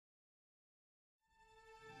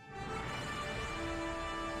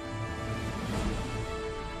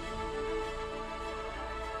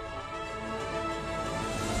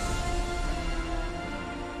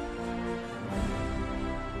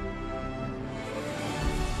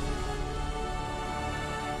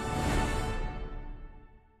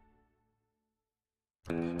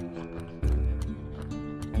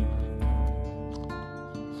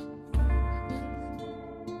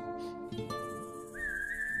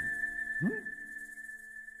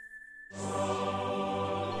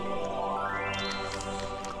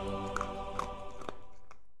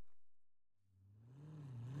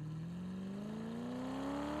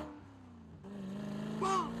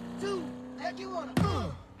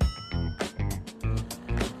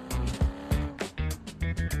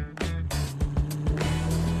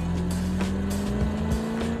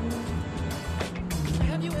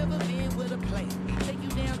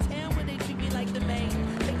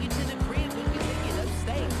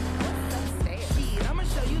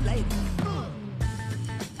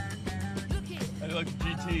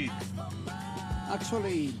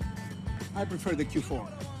Actually, I prefer the Q4.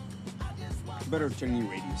 Better turning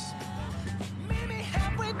radius.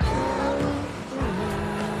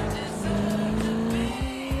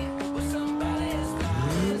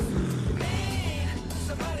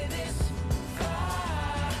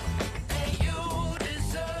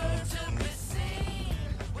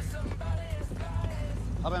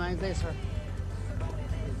 Have a nice day, sir.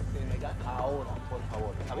 Ahora, por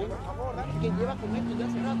favor. A ver, por favor, dame. ¿Quién lleva con esto ya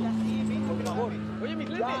hace rato? Sí, por favor. Oye, mis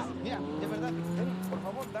lentes. Mira, de verdad, por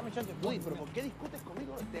favor, dame chance. Uy, pero ¿por qué discutes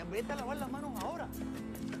conmigo? Te vete a lavar las manos ahora.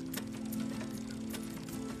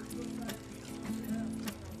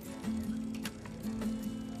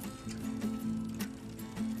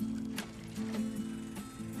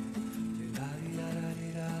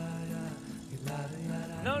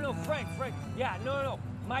 No, Frank. Yeah, no.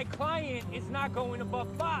 My client is not going above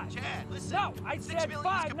 5. Chad, listen. No, I said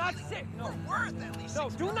 5, not 6. No. We're worth at least No,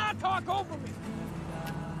 $6 do million. not talk over me.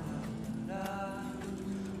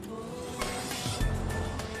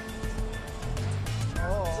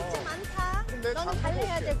 숙제 많다. 너는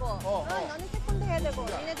발레해야 되고, 너는 태권도 해야 되고,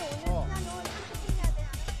 니네도 오늘 피아노 한쪽 해야 돼.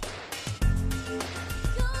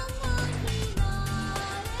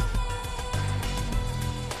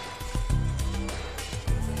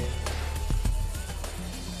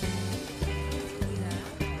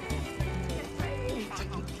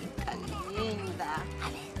 linda.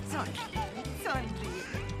 Sonríe.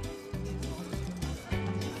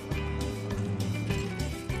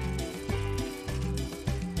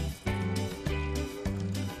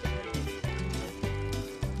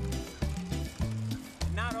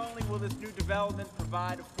 Not only will this new development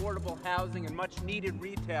provide affordable housing and much-needed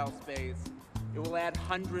retail space, it will add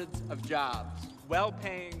hundreds of jobs,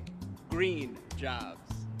 well-paying, green jobs.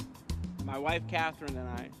 My wife, Catherine, and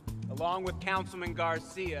I, along with Councilman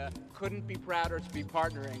Garcia, couldn't be prouder to be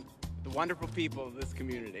partnering with the wonderful people of this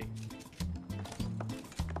community.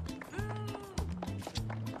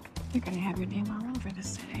 You're gonna have your name all over the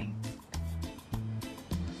city.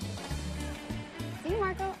 See,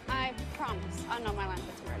 Marco? I promise I'll know my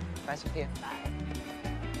language word. Bye, Sophia. Bye.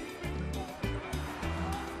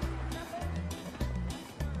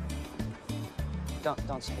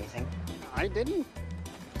 Don't say anything. I didn't.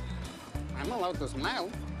 I'm allowed to smile.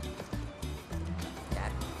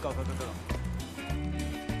 Dad, go.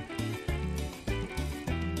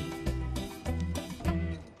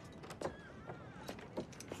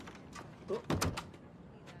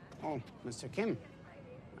 Oh, Mr. Kim,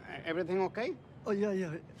 everything okay? Oh,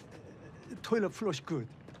 yeah. Toilet flush good.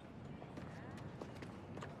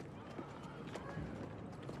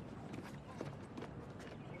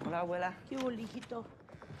 Hola, abuela. ¿Qué hubo, hijito?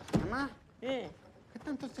 Mamá, ¿qué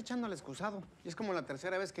tanto está echando al excusado? Y es como la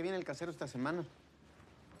tercera vez que viene el casero esta semana.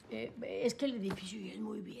 Es que el edificio ya es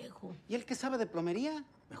muy viejo. ¿Y él qué sabe de plomería?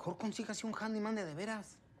 Mejor consígase un handyman de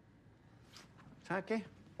veras. ¿Sabe qué?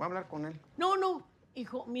 Voy a hablar con él. No,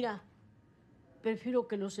 hijo, mira. Prefiero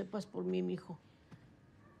que lo sepas por mí, mijo.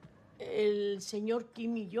 El señor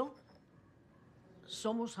Kim y yo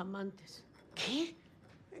somos amantes. ¿Qué?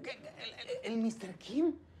 ¿El Mr.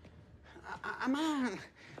 Kim? Amá,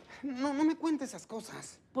 no me cuente esas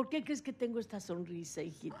cosas. ¿Por qué crees que tengo esta sonrisa,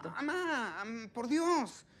 hijito? Amá, por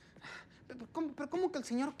Dios. ¿Pero cómo que el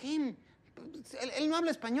señor Kim? Él no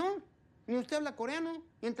habla español, ni usted habla coreano,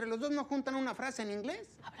 y entre los dos no juntan una frase en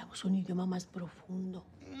inglés. Hablamos un idioma más profundo.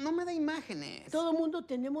 No me da imágenes. Todo mundo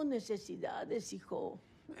tenemos necesidades, hijo.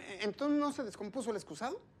 ¿Entonces no se descompuso el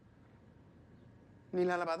excusado? ¿Ni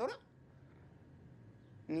la lavadora?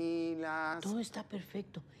 ¿Ni las...? Todo está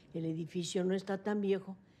perfecto. El edificio no está tan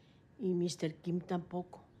viejo y Mr. Kim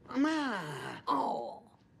tampoco. ¡Mamá! ¡Oh!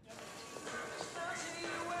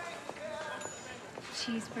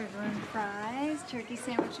 Cheeseburger and fries, turkey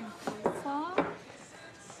sandwich and coleslaw.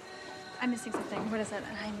 I'm missing something. What is it?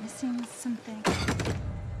 I'm missing something.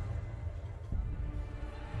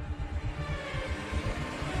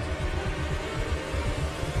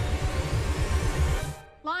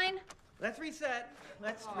 Let's reset.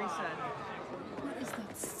 Let's reset. What is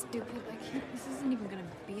that stupid? I can't. This isn't even gonna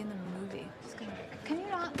be in the movie. Just gonna. Can you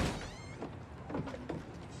not?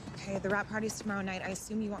 Okay, the rap party's tomorrow night. I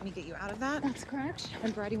assume you want me to get you out of that? That's correct.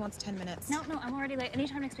 And Brady wants 10 minutes. No, I'm already late.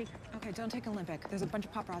 Anytime next week. Okay, don't take Olympic. There's a bunch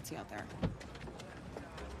of paparazzi out there.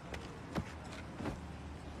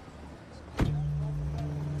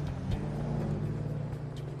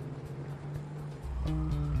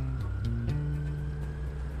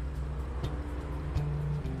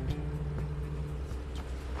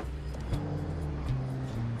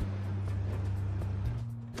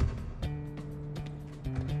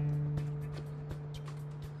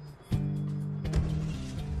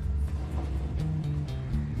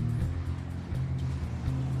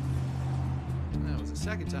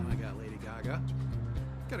 Second time I got Lady Gaga.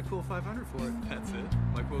 Got a cool 500 for it. That's it?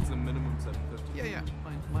 My quote's a minimum 750. Yeah.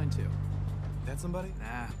 Mine too. That somebody?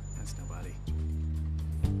 Nah, that's nobody.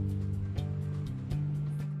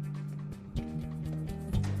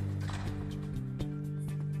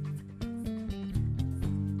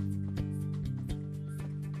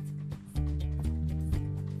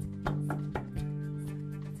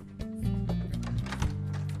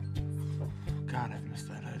 God, I've missed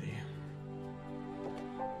that Eddie.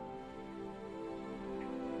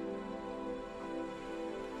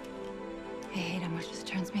 I hate how much this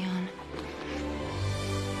turns me on.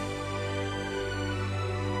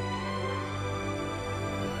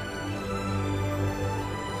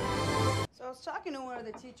 So I was talking to one of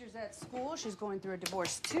the teachers at school. She's going through a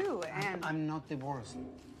divorce too, and I'm not divorced.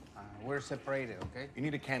 We're separated, okay? You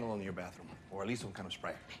need a candle in your bathroom, or at least some kind of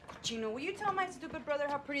spray. Gino, will you tell my stupid brother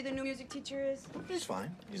how pretty the new music teacher is? He's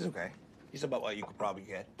fine. He's okay. He's about what you could probably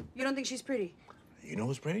get. You don't think she's pretty? You know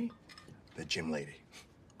who's pretty? The gym lady.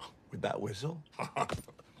 With that whistle.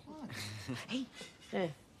 Hey,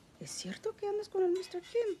 ¿es cierto que andas con el Mr.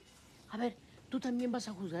 Kim? A ver, ¿tú también vas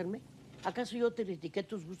a juzgarme? ¿Acaso yo te critiqué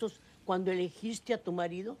tus gustos cuando elegiste a tu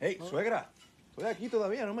marido? Hey, suegra. Estoy aquí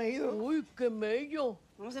todavía, no me he ido. Uy, qué mello.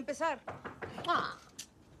 Vamos a empezar. Ah.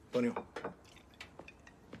 Antonio.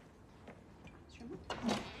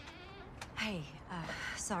 Hey,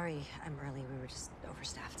 sorry I'm early. We were just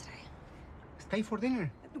overstaffed today. Stay for dinner.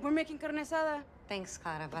 We're making carne asada. Thanks,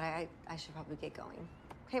 Clara, but I should probably get going.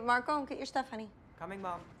 Hey, Marco, get your stuff, honey. Coming,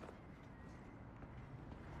 Mom.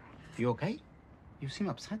 You okay? You seem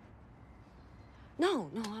upset. No,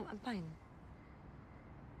 I'm fine.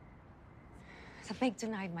 The bank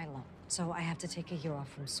denied my loan, so I have to take a year off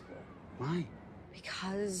from school. Why?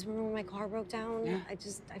 Because remember when my car broke down? Yeah. I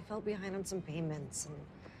fell behind on some payments and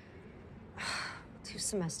 2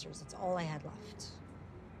 semesters, that's all I had left.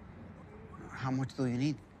 How much do you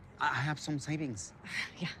need? I have some savings.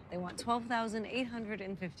 Yeah, they want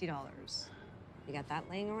 $12,850. You got that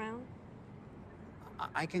laying around?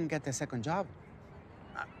 I can get a second job.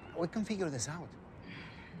 We can figure this out.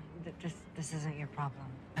 This isn't your problem.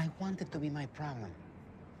 I want it to be my problem.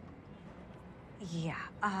 Yeah,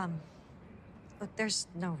 look, there's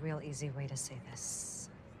no real easy way to say this,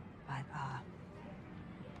 but,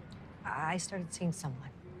 I started seeing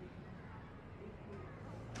someone.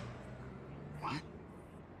 What?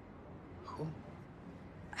 Who?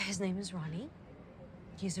 His name is Ronnie.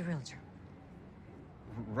 He's a realtor.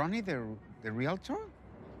 Ronnie, the realtor?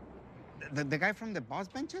 The guy from the boss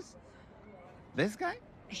benches? This guy?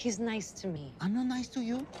 He's nice to me. I'm not nice to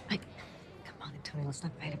you. Come on, Antonio, let's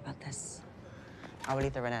not fight about this.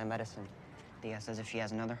 Abuelita ran out of medicine. Dia says if she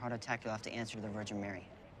has another heart attack, you'll have to answer to the Virgin Mary.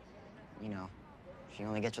 You know, she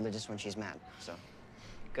only gets religious when she's mad, so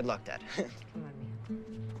good luck, Dad. Come on, Mia.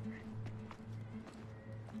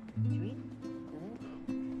 Did you eat?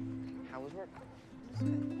 How was work?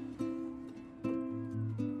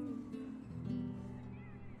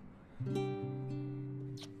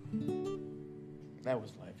 That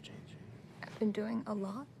was life-changing. I've been doing a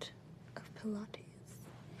lot of Pilates.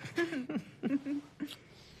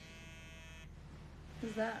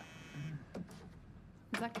 Who's that?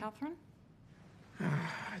 Is that Catherine?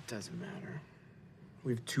 It doesn't matter.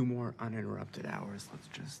 We have 2 more uninterrupted hours. Let's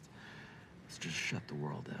just shut the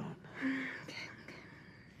world out. Okay.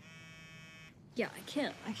 Yeah, I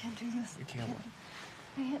can't do this. You can't what?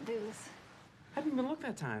 I can't do this. I haven't even looked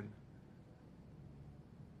that time.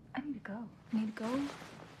 I need to go.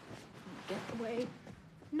 Get away.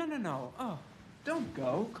 No. Oh, don't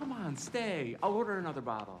go. Come on, stay. I'll order another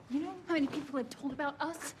bottle. You know how many people have told about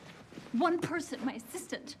us? One person, my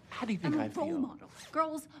assistant. How do you think I'm I a role feel? model.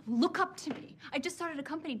 Girls look up to me. I just started a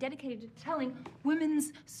company dedicated to telling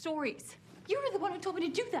women's stories. You were the one who told me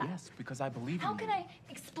to do that. Yes, because I believe in How you. can I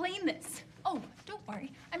explain this? Oh, don't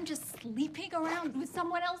worry. I'm just sleeping around with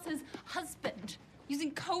someone else's husband.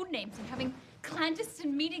 using code names and having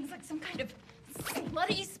clandestine meetings like some kind of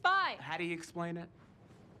slutty spy. How do you explain it?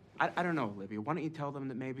 I don't know, Olivia. Why don't you tell them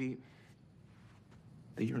that maybe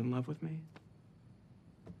that you're in love with me?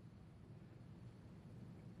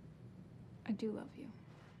 I do love you.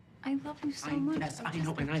 I love you so much. Yes, I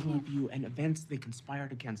know, and I love you. And events, they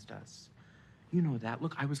conspired against us. You know that.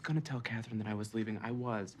 Look, I was gonna tell Catherine that I was leaving. I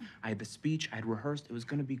was. I had the speech, I had rehearsed, it was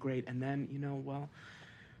gonna be great. And then, you know, well,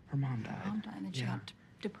 her mom died. Her mom died and she got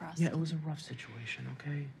depressed. Yeah, it was a rough situation,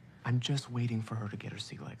 okay? I'm just waiting for her to get her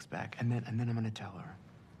sea legs back, and then I'm gonna tell her.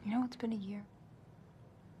 You know, it's been a year.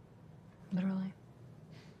 Literally.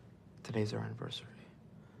 Today's our anniversary.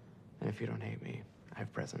 And if you don't hate me, I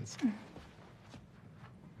have presents.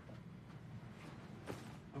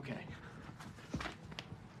 Okay.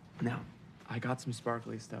 Now, I got some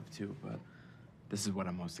sparkly stuff too, but this is what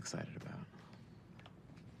I'm most excited about.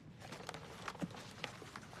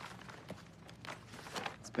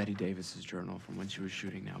 It's Betty Davis's journal from when she was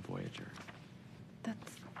shooting Now Voyager.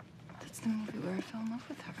 That's the movie where I fell in love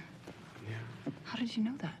with her. Yeah. How did you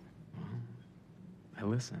know that? Well, I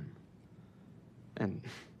listen. And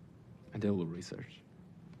I did a little research.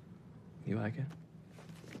 You like it?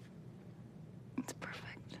 It's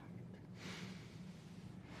perfect.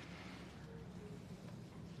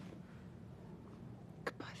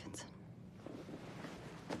 Goodbye, Vincent.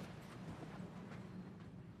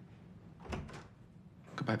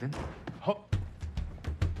 Goodbye, Vin. Oh.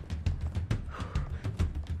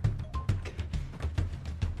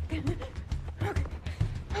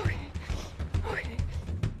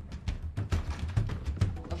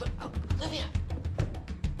 Olivia,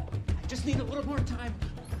 I just need a little more time.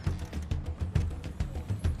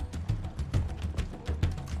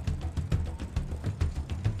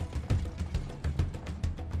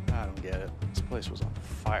 I don't get it. This place was on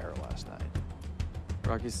fire last night.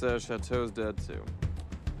 Rocky says Chateau's dead too.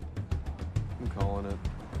 I'm calling it.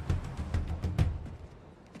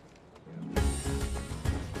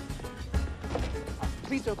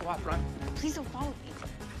 Please don't go out front. Please don't follow me.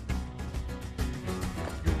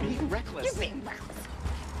 You're being reckless. You're being reckless.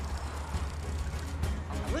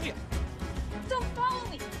 Olivia! Don't follow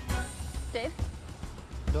me. Dave?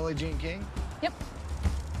 Billie Jean King? Yep.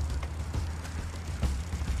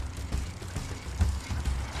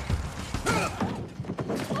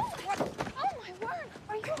 Oh my word!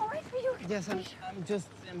 Are you all right? Are you? Yes, I'm just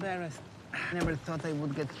embarrassed. I never thought I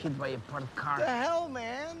would get hit by a parked car. The hell,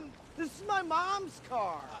 man? This is my mom's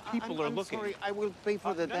car. People are looking. Sorry, I will pay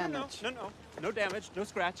for the damage. No damage, no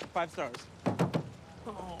scratch, 5 stars.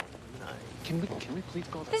 Oh, nice. Can we please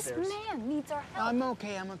go This upstairs? man needs our help. I'm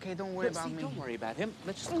okay. Don't worry about me. Don't worry about him.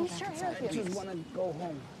 Let's just Are go you back sure inside. I just want to go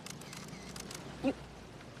home.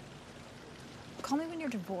 Call me when you're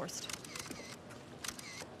divorced.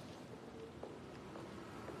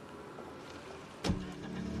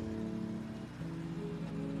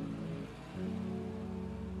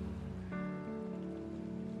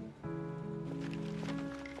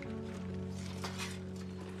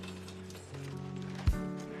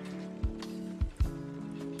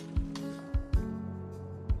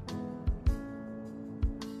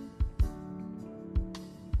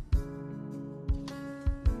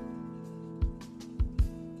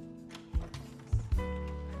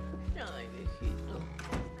 Ay, viejito.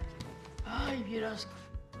 Ay, vieras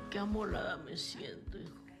qué amolada me siento,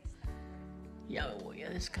 hijo. Ya me voy a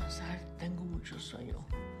descansar. Tengo mucho sueño.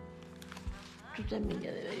 Tú también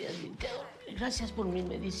ya deberías irte a dormir. Gracias por mis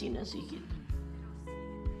medicinas, hijito.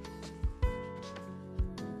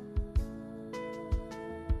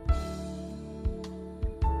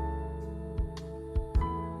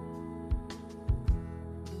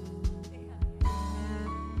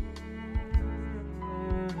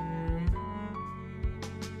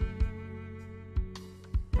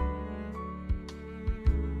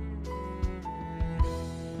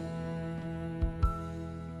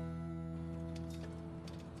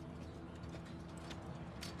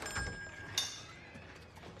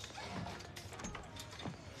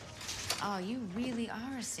 Oh, you really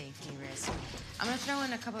are a safety risk. I'm gonna throw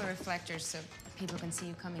in a couple of reflectors so people can see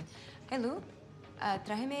you coming. Hey, Lou,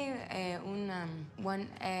 trájeme one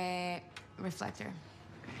reflector.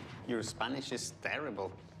 Your Spanish is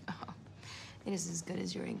terrible. Oh, it is as good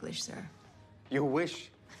as your English, sir. You wish.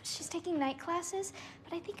 She's taking night classes,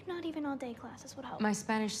 but I think not even all-day classes would help. My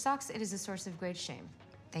Spanish sucks. It is a source of great shame.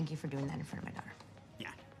 Thank you for doing that in front of my daughter.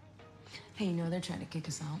 Yeah. Hey, you know they're trying to kick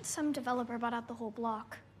us out. Some developer bought out the whole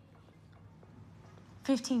block.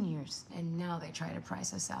 15 years, and now they try to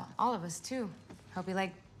price us out. All of us, too. Hope you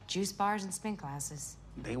like juice bars and spin classes.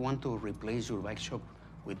 They want to replace your bike shop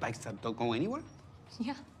with bikes that don't go anywhere?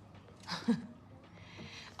 Yeah.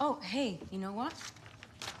 Oh, hey, you know what?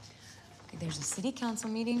 Okay, there's a city council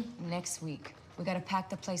meeting next week. We gotta pack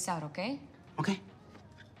the place out, okay? Okay.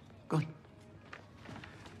 Good.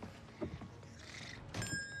 Ugh,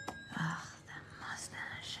 that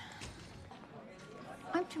mustache.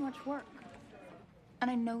 I'm too much work. And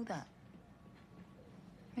I know that.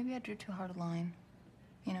 Maybe I drew too hard a line.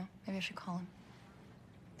 You know, maybe I should call him.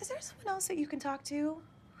 Is there someone else that you can talk to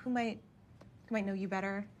who might know you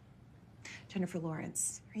better? Jennifer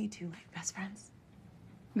Lawrence, are you two like best friends?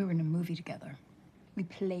 We were in a movie together. We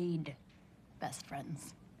played best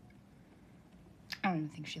friends. I don't even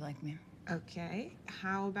think she liked me. Okay,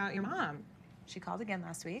 how about your mom? She called again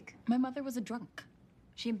last week. My mother was a drunk.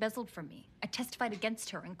 She embezzled from me. I testified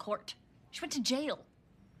against her in court. She went to jail.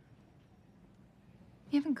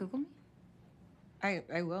 You haven't Googled me?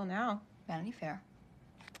 I will now. Vanity Fair,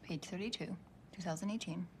 page 32,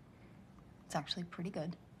 2018. It's actually pretty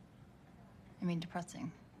good. I mean,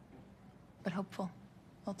 depressing, but hopeful,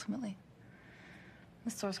 ultimately.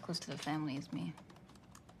 The source close to the family is me.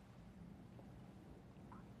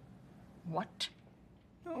 What?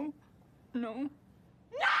 No. No.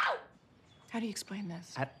 No! How do you explain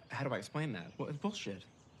this? How do I explain that? Well, it's bullshit.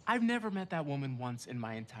 I've never met that woman once in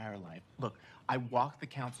my entire life. Look, I walked the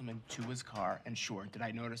councilman to his car, and sure, did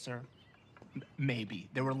I notice her? Maybe.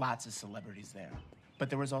 There were lots of celebrities there.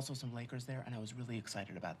 But there was also some Lakers there, and I was really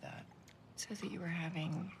excited about that. It says that you were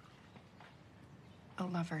having a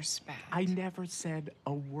lover's spat. I never said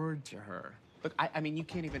a word to her. Look, I mean, you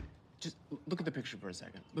can't even... Just look at the picture for a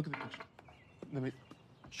second. Look at the picture. Let me...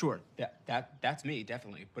 Sure, that's me,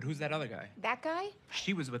 definitely. But who's that other guy? That guy?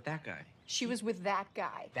 She was with that guy. She was with that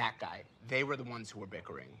guy. That guy. They were the ones who were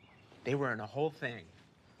bickering. They were in a whole thing.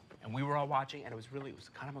 And we were all watching, and it was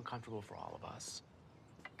kind of uncomfortable for all of us.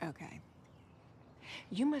 Okay.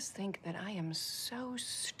 You must think that I am so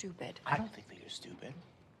stupid. I don't think that you're stupid.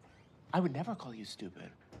 I would never call you stupid.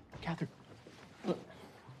 Catherine, look,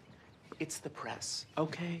 it's the press,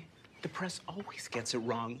 okay? The press always gets it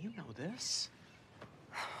wrong. You know this.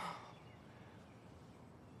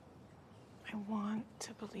 I want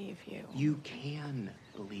to believe you. You can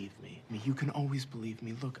believe me. I mean, you can always believe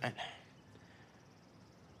me. Look,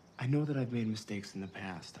 I know that I've made mistakes in the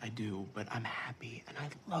past. I do, but I'm happy, and I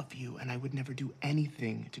love you, and I would never do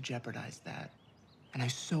anything to jeopardize that. And I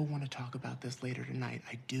so want to talk about this later tonight.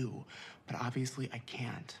 I do, but obviously I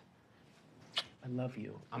can't. I love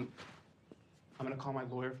you. I'm gonna call my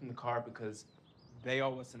lawyer from the car because they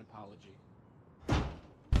owe us an apology.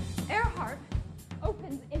 Earhart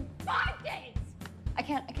opens in 5 days! I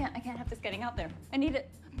can't have this getting out there. I need it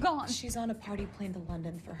gone. She's on a party plane to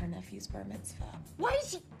London for her nephew's bar mitzvah. Why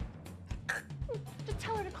is she... Just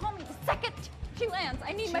tell her to call me the second she lands.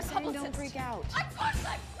 I need my publicist. Don't freak out. Of course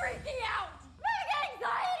I'm freaking out! Big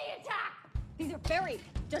anxiety attack! These are very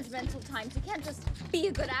judgmental times. You can't just be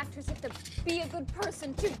a good actress. You have to be a good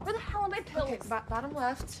person, too. Where the hell are my pills? Okay, bottom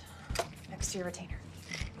left, next to your retainer.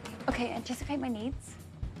 Okay, anticipate my needs.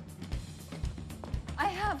 I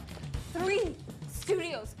have 3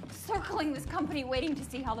 studios circling this company waiting to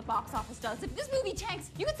see how the box office does. If this movie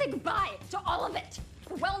tanks, you can say goodbye to all of it.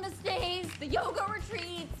 The wellness days, the yoga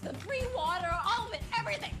retreats, the free water, all of it,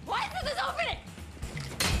 everything. Why isn't this opening?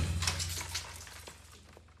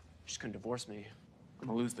 She's gonna divorce me. I'm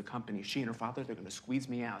gonna lose the company. She and her father, they're gonna squeeze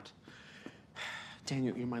me out.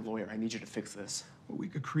 Daniel, you're my lawyer. I need you to fix this. Well, we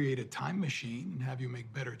could create a time machine and have you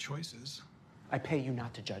make better choices. I pay you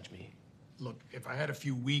not to judge me. Look, if I had a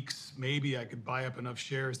few weeks, maybe I could buy up enough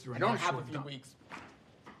shares through an I don't have offshore a few weeks.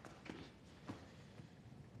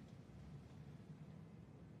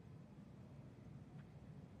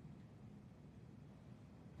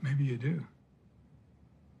 Maybe you do.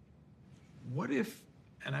 What if,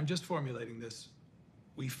 and I'm just formulating this,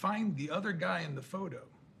 we find the other guy in the photo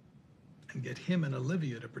and get him and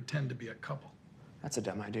Olivia to pretend to be a couple? That's a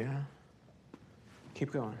dumb idea.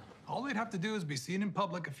 Keep going. All they'd have to do is be seen in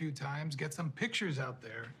public a few times, get some pictures out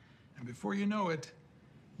there, and before you know it,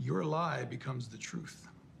 your lie becomes the truth.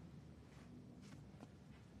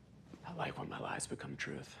 I like when my lies become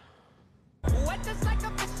truth. Wet just like a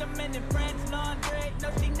fisherman in French laundry. No,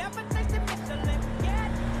 she never tasted Michelin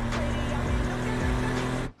yet.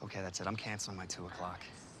 Okay, that's it. I'm canceling my 2 o'clock.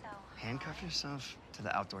 Handcuff yourself to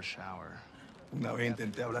the outdoor shower. Una vez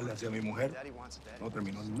intenté hablarle así a mi mujer. No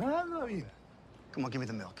terminó nada bien. Come on, give me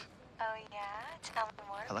the milk. Oh, yeah? Tell me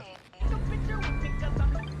more, Hello? baby.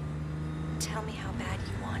 Tell me how bad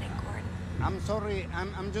you want it, Gordon. I'm sorry,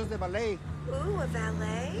 I'm just the valet. Ooh, a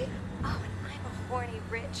valet? Oh, and I'm a horny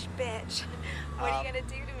rich bitch. What are you gonna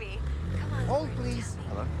do to me? Come on, Hold, Gordon, please.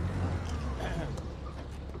 Hello?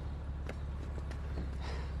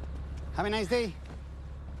 Have a nice day.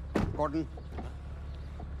 Gordon.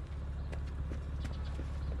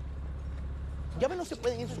 Ya ven, no se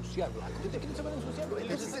pueden ensuciar, Blanco. ¿De qué se van a ensuciar?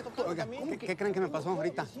 Oiga, ¿qué creen que me pasó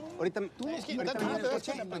ahorita? Ahorita, Tú, es que ahorita no venía en te el das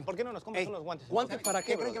coche. cuenta, ¿por qué no nos compras unos guantes? ¿Guantes para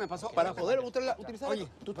 ¿Qué creen que me pasó? Para poder utilizar. Oye,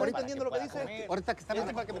 ¿tú estás entendiendo lo que dice? Ahorita que estaba...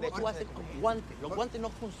 Para que me des guantes. Los guantes no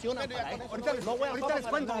funcionan para eso. Ahorita les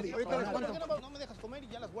cuento. Ahorita les cuento. No me dejas comer y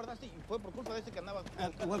ya las guardaste y fue por culpa de este que andaba...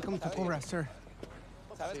 Welcome to Cobra, sir.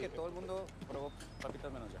 Sabes que todo el mundo probó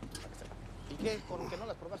papitas menos yo. ¿Y qué? ¿Con que no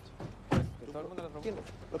las probaste? Que todo el mundo las probó. ¿Quién?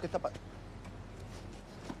 Lo que está pasando.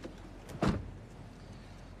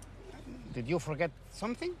 Did you forget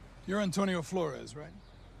something? You're Antonio Flores, right?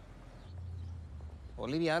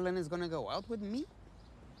 Olivia Allen is gonna go out with me?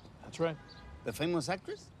 That's right. The famous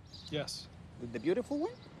actress? Yes. The beautiful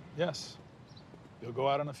one? Yes. You'll go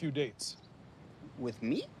out on a few dates. With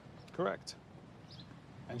me? Correct.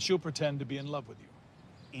 And she'll pretend to be in love with you.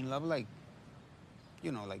 In love, like,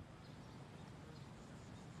 you know, like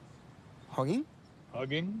hugging?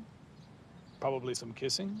 Hugging. Probably some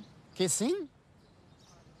kissing. Kissing?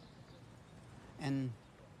 And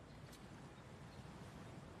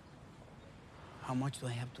how much do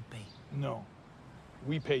I have to pay? No.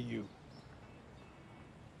 We pay you.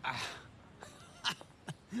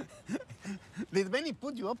 Did Benny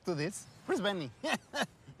put you up to this? Where's Benny?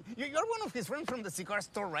 You're one of his friends from the cigar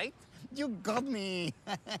store, right? You got me.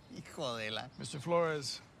 Hijo de la. Mr.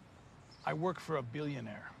 Flores, I work for a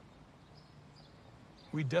billionaire.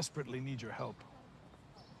 We desperately need your help.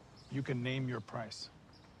 You can name your price.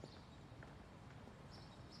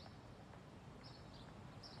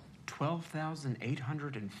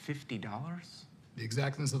 $12,850? The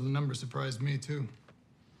exactness of the number surprised me, too.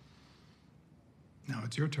 Now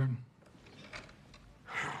it's your turn.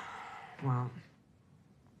 Well,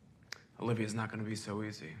 Olivia's not gonna be so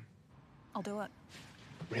easy. I'll do it.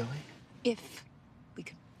 Really? If we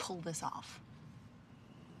could pull this off.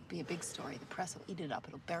 Be a big story. The press will eat it up.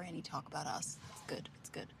 It'll bury any talk about us. It's good. It's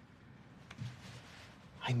good.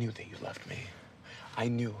 I knew that you loved me. I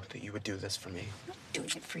knew that you would do this for me. I'm not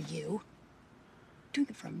doing it for you. I'm doing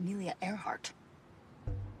it for Amelia Earhart.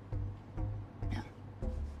 Yeah.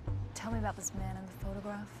 Tell me about this man in the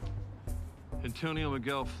photograph. Antonio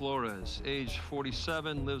Miguel Flores, age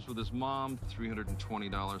 47, lives with his mom,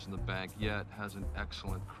 $320 in the bank, yet has an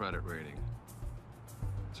excellent credit rating.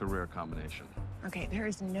 It's a rare combination. Okay, there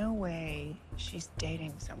is no way she's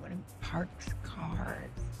dating someone who parks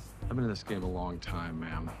cars. I've been in this game a long time,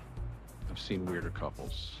 ma'am. I've seen weirder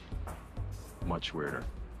couples. Much weirder.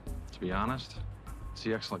 To be honest, it's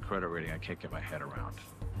the excellent credit rating I can't get my head around.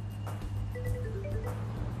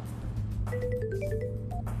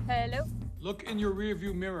 Hello? Look in your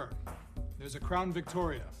rearview mirror. There's a Crown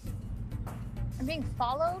Victoria. I'm being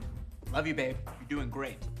followed? Love you, babe. You're doing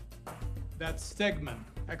great. That's Stegman,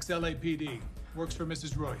 ex-LAPD. Works for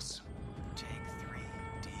Mrs. Royce.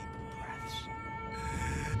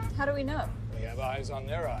 How do we know? We have eyes on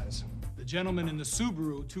their eyes. The gentleman in the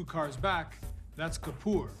Subaru, 2 cars back, that's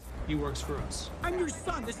Kapoor. He works for us. I'm your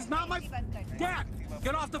son. This is not my... Dad,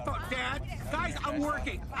 get off the phone. Dad, guys, I'm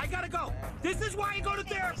working. I gotta go. This is why you go to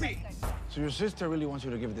therapy. So your sister really wants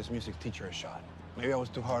you to give this music teacher a shot. Maybe I was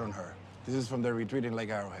too hard on her. This is from the retreat in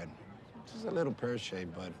Lake Arrowhead. She's a little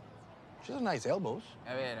pear-shaped, but she has nice elbows.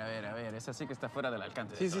 A ver, esa sí que está fuera del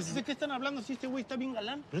alcance. Sí, sí, sí. ¿De qué están hablando si este güey está bien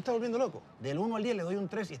galán? Pero está volviendo loco. Del 1 al 10 le doy un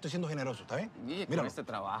 3 y estoy siendo generoso, ¿está bien? Y con Míralo. este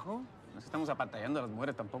trabajo, no estamos apantallando a las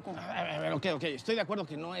mujeres tampoco. A ver, ok. Estoy de acuerdo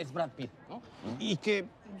que no es Brad Pitt, ¿no? Y que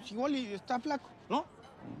pues, igual y está flaco, ¿no?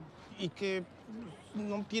 Y que pues,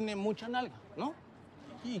 no tiene mucha nalga, ¿no?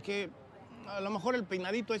 Y que a lo mejor el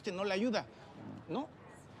peinadito este no le ayuda, ¿no?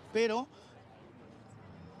 Pero...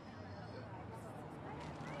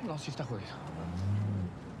 No, sí está jodido.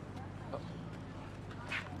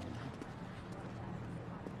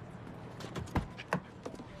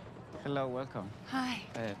 Hello, welcome. Hi.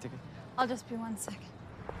 Ticket. I'll just be 1 second.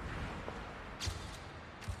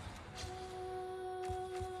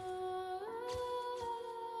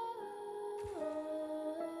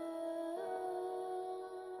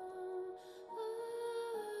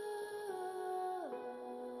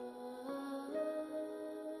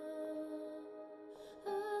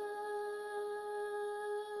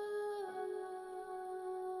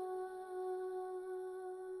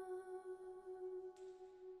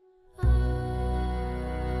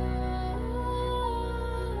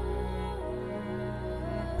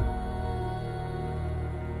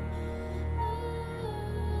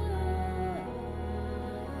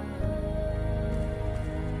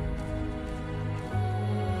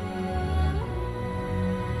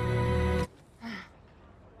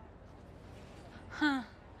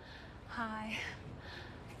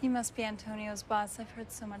 You must be Antonio's boss. I've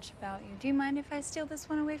heard so much about you. Do you mind if I steal this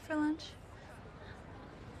one away for lunch?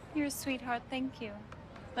 You're a sweetheart. Thank you.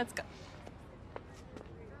 Let's go.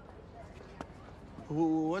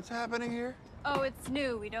 What's happening here? Oh, it's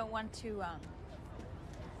new. We don't want to,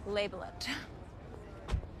 label it.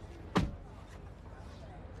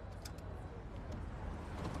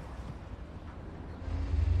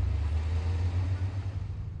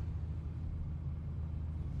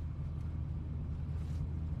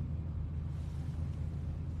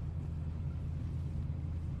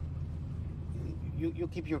 You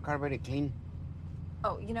keep your car very clean.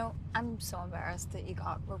 Oh, you know, I'm so embarrassed that you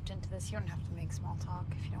got roped into this. You don't have to make small talk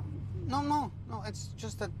if you don't. No. It's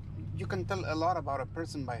just that you can tell a lot about a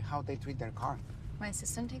person by how they treat their car. My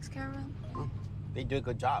assistant takes care of it. Oh, they do a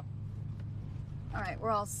good job. All right,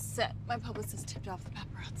 we're all set. My publicist tipped off the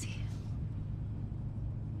paparazzi.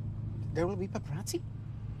 There will be paparazzi?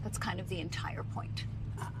 That's kind of the entire point.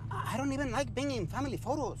 I don't even like being in family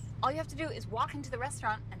photos. All you have to do is walk into the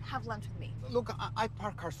restaurant and have lunch with me. Look, I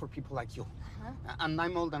park cars for people like you. Uh-huh. And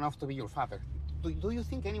I'm old enough to be your father. Do you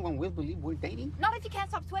think anyone will believe we're dating? Not if you can't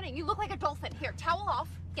stop sweating. You look like a dolphin. Here, towel off,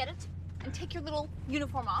 get it, and take your little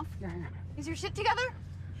uniform off. Yeah. Is your shit together?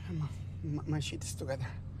 My shit is together.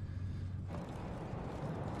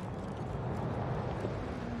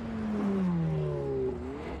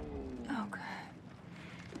 Okay.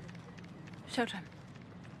 Showtime.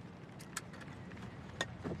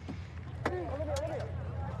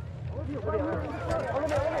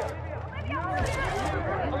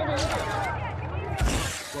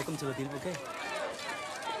 Welcome to the beautiful cave.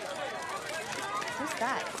 Who's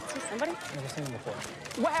that? Is he somebody? Never seen him before.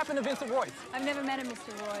 What happened to Vincent Royce? I've never met him,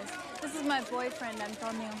 Mr. Royce. This is my boyfriend,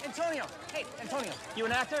 Antonio. Antonio! Hey, Antonio, you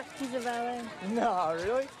an actor? He's a valet. No,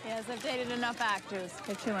 really? Yes, I've dated enough actors.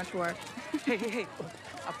 They're too much work. Hey.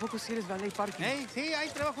 ¿A poco si eres valet parking? Hey, sí, hay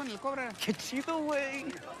trabajo en el Cobra. Qué chido,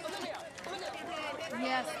 güey.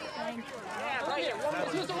 Yes, thank you. Yeah, right here.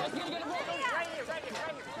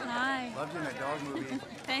 Hi. Loved you in that dog movie.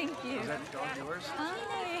 Thank you. Is that dog yours? Hi.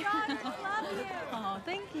 Love you. Oh,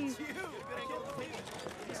 thank you.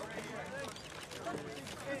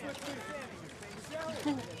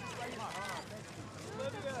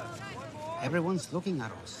 Everyone's looking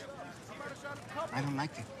at us. I don't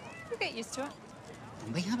like it. You get used to it.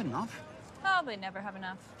 Don't they have enough? Oh, they never have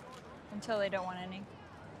enough. Until they don't want any.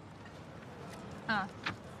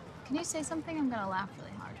 Can you say something? I'm gonna laugh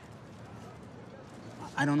really hard.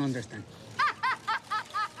 I don't understand.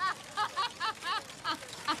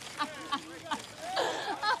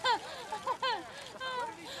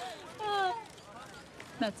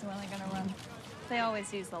 That's when they're gonna run. They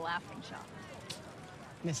always use the laughing shot.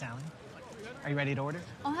 Miss Allen, are you ready to order?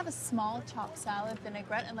 I'll have a small chopped salad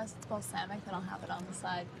vinaigrette, unless it's balsamic, then I'll have it on the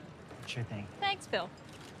side. Sure thing. Thanks, Bill.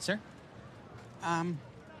 Sir?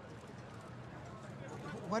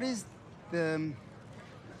 What is the...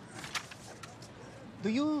 Do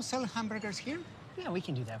you sell hamburgers here? Yeah, we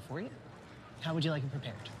can do that for you. How would you like it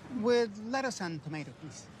prepared? With lettuce and tomato,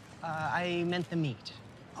 please. I meant the meat.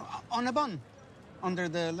 On a bun, under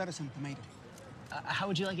the lettuce and tomato. How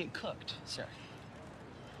would you like it cooked, sir?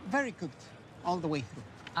 Very cooked, all the way through.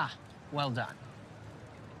 Ah, well done.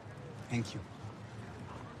 Thank you.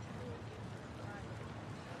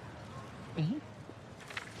 Mm-hmm.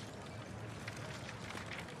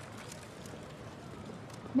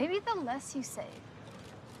 Maybe the less you say,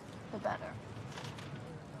 the better.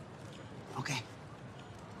 Okay.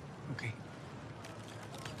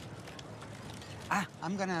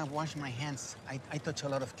 I'm gonna wash my hands. I touch a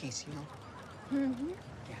lot of keys, you know? Mm-hmm.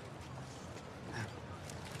 Yeah.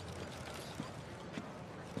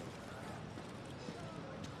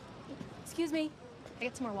 Excuse me. I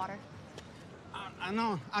get some more water.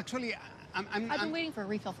 No, actually, I've been waiting for a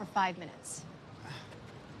refill for 5 minutes.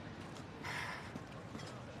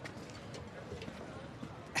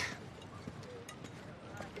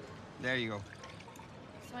 There you go.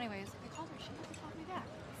 So anyways, I called her. She never called me back.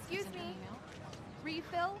 Excuse me.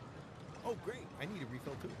 Refill? Oh, great. I need a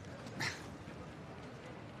refill, too.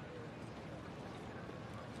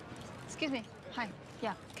 Excuse me. Hi.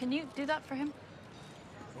 Yeah. Can you do that for him?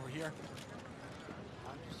 Over here.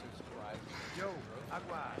 Yo,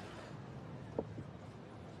 agua.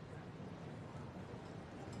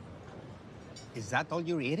 Is that all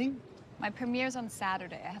you're eating? My premiere's on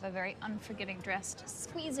Saturday. I have a very unforgiving dress to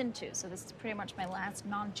squeeze into, so this is pretty much my last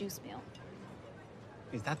non-juice meal.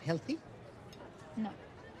 Is that healthy? No.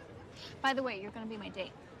 By the way, you're gonna be my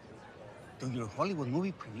date. To your Hollywood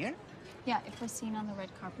movie premiere? Yeah, if we're seen on the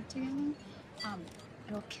red carpet together,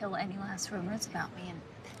 it'll kill any last rumors about me and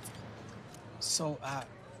So,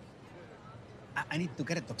 I need to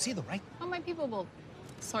get a tuxedo, right? Well, my people will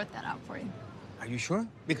sort that out for you. Are you sure?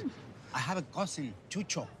 Because I have a cousin,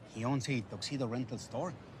 Chucho. He owns a tuxedo rental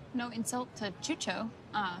store. No insult to Chucho,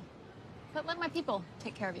 but let my people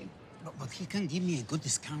take care of you. But he can give me a good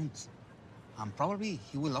discount. Probably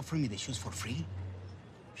he will offer me the shoes for free.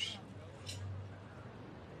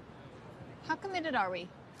 How committed are we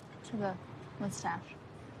to the mustache?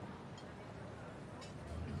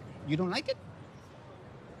 You don't like it?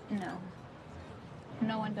 No.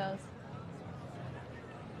 No one does.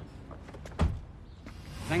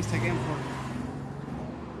 Thanks again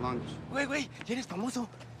for lunch. Güey, ya eres famoso.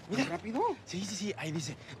 Mira. ¿Rápido? Sí. Ahí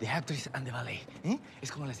dice, The Actress and the Valet.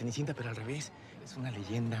 Es como la Cenicienta, pero al revés. Es una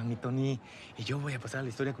leyenda, mi Tony. Y yo voy a pasar a la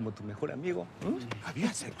historia como tu mejor amigo. Have you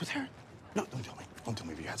had sex with her? No, don't tell me. Don't tell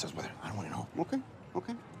me if you had sex with her. I don't want to know.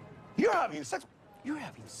 Okay. You're having sex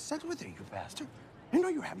with her, you bastard. I know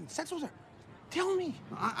you're having sex with her. Tell me.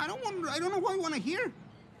 I don't know what you want to hear.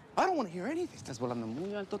 I don't want to hear anything. Estás volando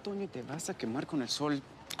muy alto, Toño, y te vas a quemar con el sol.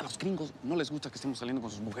 A los gringos no les gusta que estemos saliendo con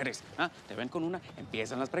sus mujeres. Te ven con una,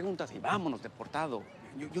 empiezan las preguntas y vámonos, deportado.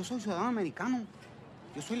 Yo soy ciudadano americano.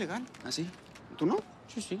 Yo soy legal. ¿Ah, sí? ¿Tú no?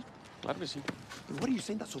 Sí, claro que sí. What are you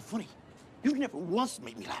saying that's so funny? You've never once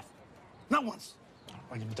made me laugh. Not once.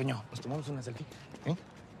 Oye, mi Toño, ¿nos tomamos una selfie?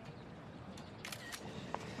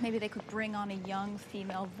 Maybe they could bring on a young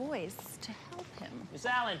female voice to help him. Miss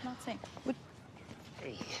Allen. I'm not saying.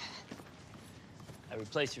 Hey. I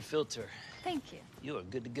replaced your filter. Thank you. You are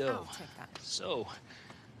good to go. I'll take that. So,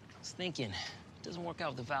 I was thinking, it doesn't work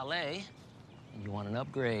out with the valet, and you want an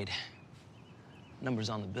upgrade. Number's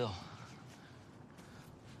on the bill.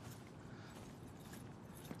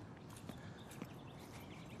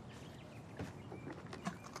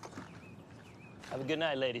 Have a good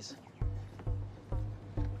night, ladies.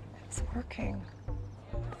 It's working.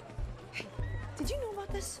 Hey, did you know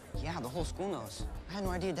about this? Yeah, the whole school knows. I had no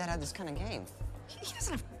idea Dad had this kind of game. He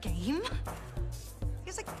doesn't have game. He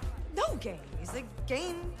has, like, no game. He's, like,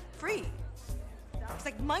 game-free. He's,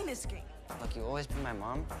 like, minus game. Look, you'll always be my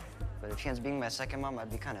mom, but if she ends up being my second mom,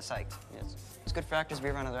 I'd be kind of psyched. It's good for actors to be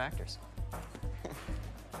around other actors.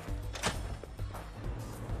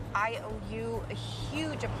 I owe you a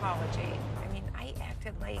huge apology. I mean, I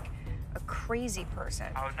acted like a crazy person.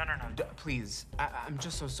 Oh, no. Please, I'm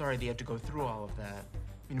just so sorry that you had to go through all of that.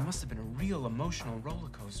 I mean, it must have been a real emotional roller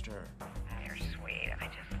coaster. You're sweet. I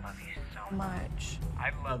just love you so much.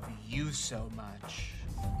 I love you so much.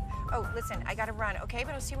 Oh, listen, I gotta run, okay?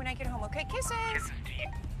 But I'll see you when I get home, okay? Kisses! Kisses deep.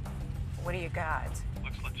 What do you got?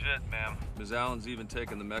 Looks legit, ma'am. Ms. Allen's even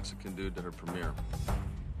taking the Mexican dude to her premiere.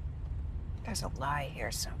 There's a lie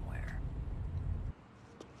here somewhere.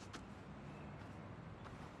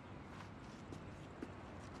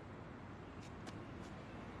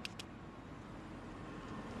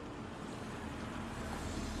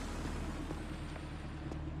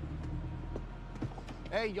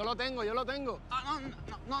 Hey, yo lo tengo.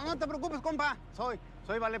 No te preocupes, compa.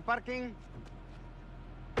 Soy Valet Parking.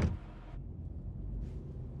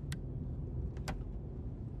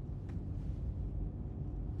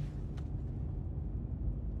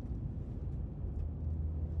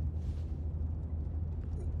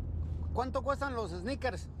 ¿Cuánto cuestan los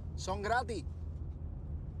sneakers? Son gratis.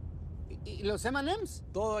 ¿Y los M&M's?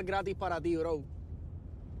 Todo es gratis para ti, bro.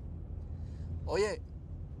 Oye,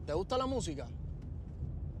 ¿te gusta la música?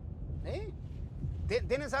 ¿Eh?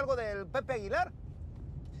 ¿Tienes algo del Pepe Aguilar?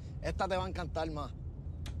 Esta te va a encantar más.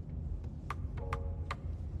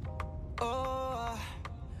 Oh,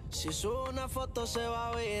 si subo una foto se va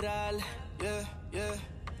a viral. Yeah.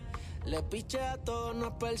 Le piché a todo, no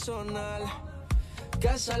es personal.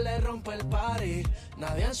 Que se le rompe el party.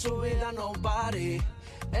 Nadie en su vida nobody.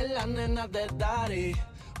 Es la nena de daddy.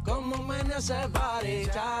 Como menea ese body,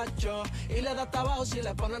 chacho. Y le da hasta abajo si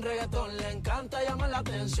le ponen reggaetón. Le encanta llamar la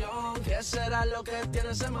atención. ¿Qué será lo que tiene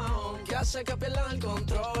ese mahón? Que hace que pierdan el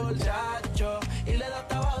control, chacho. Y le da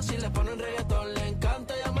hasta abajo si le ponen reggaetón. Le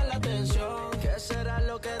encanta llamar la atención. ¿Qué será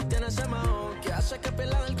lo que tiene ese mahón? Que hace que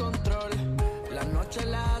pierdan el control. La noche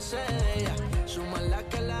la hace de ella. Su maldad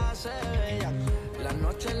que la hace bella. La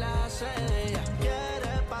noche la hace de ella.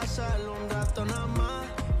 Quiere pasar un rato nada más.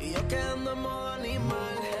 Y yo quedando en modo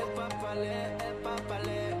animal. Papale.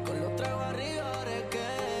 Con los tragos arriba, ¿de qué?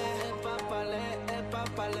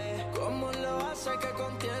 Papale. ¿Cómo lo hace que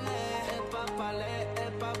contiene? Papale.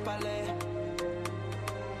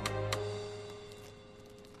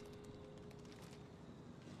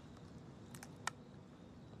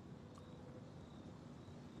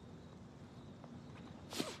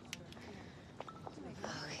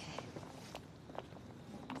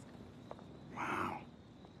 Wow.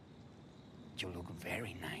 You look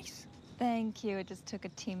very nice. Thank you. It just took a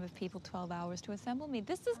team of people 12 hours to assemble me.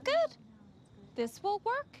 This is good. This will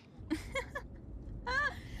work.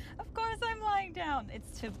 Of course I'm lying down.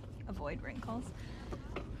 It's to avoid wrinkles.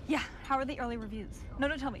 Yeah, how are the early reviews? No,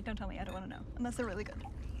 don't tell me. Don't tell me. I don't want to know. Unless they're really good.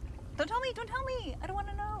 Don't tell me. Don't tell me. I don't want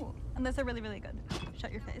to know. Unless they're really, really good.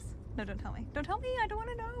 Shut your face. No, don't tell me. Don't tell me. I don't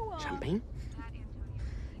want to know. Champagne?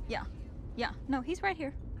 Yeah. Yeah. No, he's right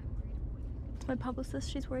here. It's my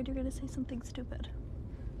publicist. She's worried you're going to say something stupid.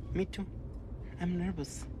 Me too. I'm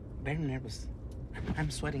nervous. Very nervous.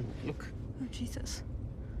 I'm sweating. Look. Oh, Jesus.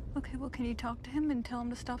 Okay, well, can you talk to him and tell him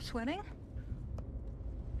to stop sweating?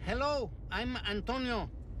 Hello, I'm Antonio.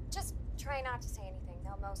 Just try not to say anything.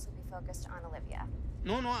 They'll mostly be focused on Olivia.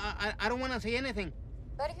 No, I don't want to say anything.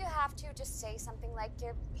 But if you have to, just say something like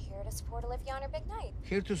you're here to support Olivia on her big night.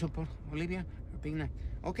 Here to support Olivia, her big night.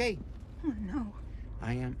 Okay. Oh, no.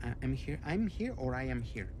 I'm here. I'm here or I am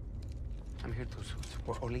here? I'm here to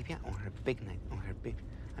support Olivia on her big night.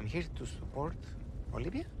 I'm here to support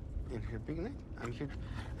Olivia in her big night. I'm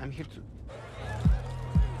here to...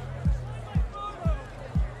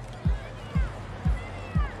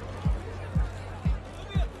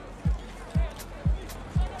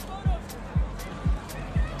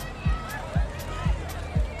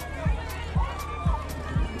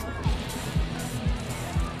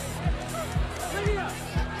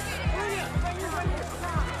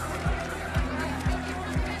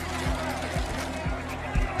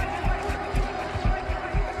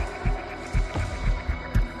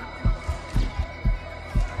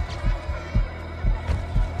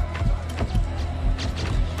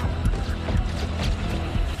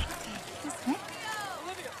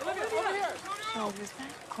 Shoulders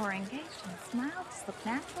back, core engaged, and smile. Just look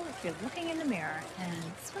natural if you're looking in the mirror. And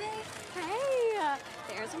sway. Hey,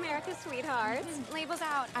 there's America's sweetheart. Labels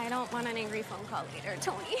out. I don't want an angry phone call later,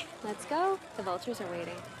 Tony. Let's go. The vultures are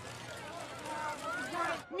waiting.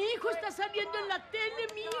 Mi hijo está saliendo en la tele,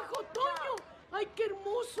 mi hijo, Toño. Ay, qué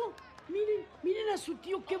hermoso. Miren, miren a su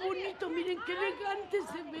tío, qué bonito. Miren qué elegante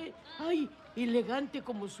se ve. Ay, elegante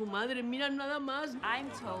como su madre. Mira nada más. I'm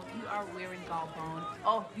told you are wearing gallbone.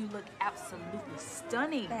 Oh, you look absolutely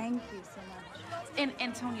stunning. Thank you so much. And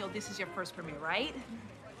Antonio, this is your first premiere, right?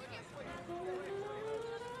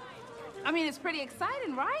 I mean, it's pretty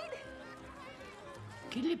exciting, right?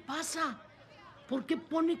 ¿Qué le pasa? ¿Por qué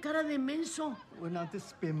pone cara de menso? 왜 나한테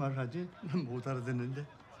스팸 말하지? 난 못 알아듣는데.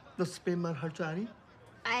 너 스팸 말할 줄 아니?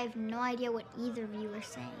 I have no idea what either of you are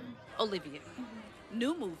saying. Olivia,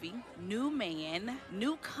 new movie, new man,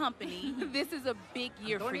 new company. This is a big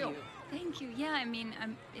year for you. Thank you. Yeah, I mean,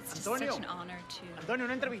 it's just such an honor to Antonio,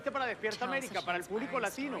 una entrevista para Despierta América, para el público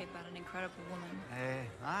latino. about an incredible woman.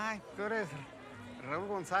 Ay, tú eres Raúl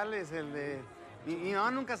González, el de... Mi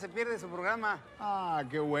mamá nunca se pierde su programa. Ah,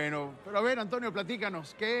 qué bueno. Pero a ver, Antonio,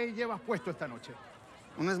 platícanos, ¿qué llevas puesto esta noche?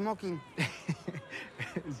 Un smoking.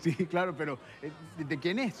 Sí, claro, pero ¿de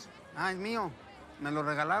quién es? Ah, es mío. Me lo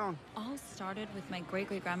regalaron. All started with my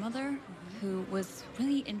great-great-grandmother, who was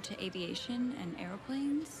really into aviation and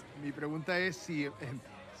airplanes. Mi pregunta es si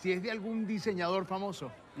es de algún diseñador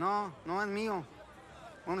famoso. No, no es mío.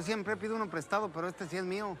 Bueno, siempre pido uno prestado, pero este sí es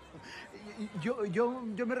mío.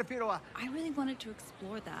 Yo me refiero a... I really wanted to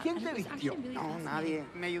explore that. ¿Quién and te it was vistió? actually really No, fascinating. nadie.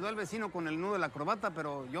 Me ayudó el vecino con el nudo de la corbata,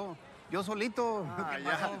 pero yo solito. Ah, ¿Qué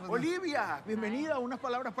ya. pasó? Olivia, bienvenida. Unas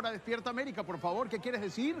palabras para Despierta América, por favor. ¿Qué quieres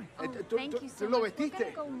decir? Thank you so ¿Tú lo much. We're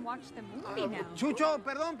vestiste? gonna go and watch the movie now. Chucho,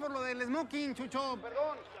 perdón por lo del smoking, Chucho,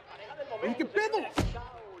 perdón. Oye, ¿qué pedo?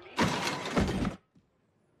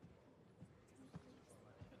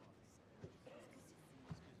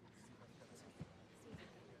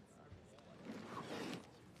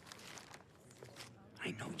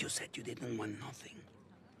 I know you said you didn't want nothing,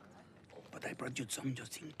 but I brought you some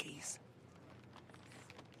just in case.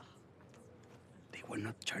 They were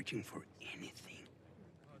not charging for anything.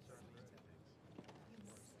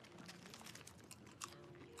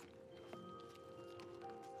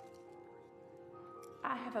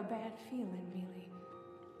 I have a bad feeling, Millie.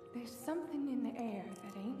 There's something in the air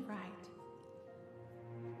that ain't right.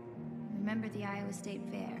 Remember the Iowa State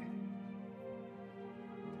Fair?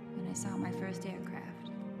 When I saw my first aircraft.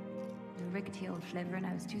 The rickety old flivver, and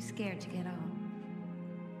I was too scared to get on.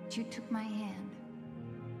 But you took my hand.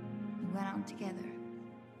 We went on together.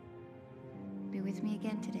 Be with me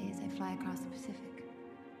again today as I fly across the Pacific.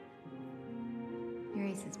 Your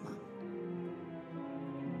aces, Mom.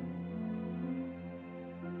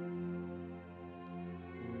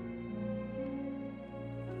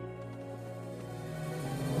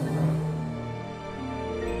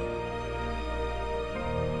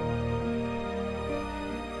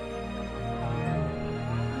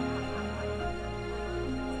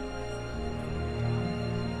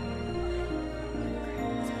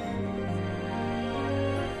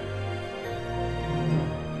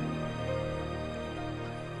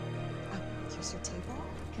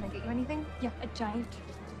 Can I get you anything? Yeah, a giant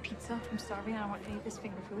pizza. I'm starving. I don't want any of this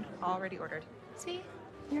finger food. Already ordered. See?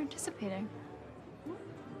 You're anticipating.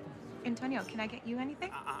 Antonio, can I get you anything?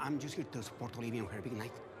 I'm just here to support Olivia on her big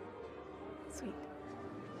night. Sweet.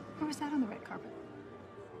 Who was that on the red carpet?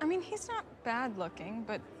 I mean, he's not bad looking,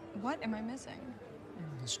 but what am I missing?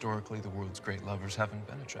 Historically, the world's great lovers haven't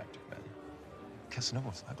been attractive men. Casanova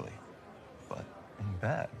was ugly, but in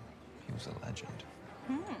bed, he was a legend.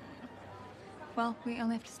 Well, we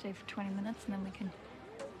only have to stay for 20 minutes and then we can...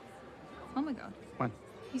 Oh my God. What?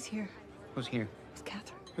 He's here. Who's here? It's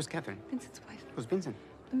Catherine. Who's Catherine? Vincent's wife. Who's Vincent?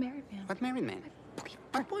 The married man. What married man?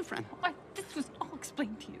 My boyfriend. This was all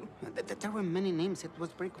explained to you. There were many names. It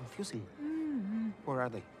was very confusing. Where are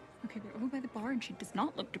they? Okay, they're over by the bar and she does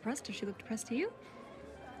not look depressed. Does she look depressed to you?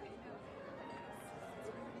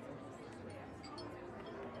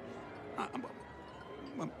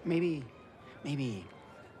 Well, maybe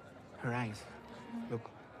her eyes look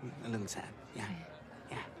a little sad. Yeah.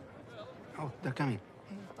 Oh, they're coming.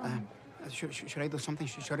 Should I do something?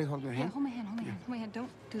 Should I hold your hand? Yeah, hold my hand, hold my hand, hold my hand.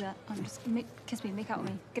 Don't do that. Just kiss me, make out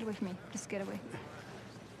with me. Get away from me. Just get away.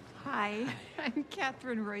 Hi, I'm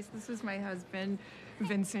Catherine Royce. This is my husband,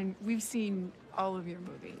 Vincent. We've seen all of your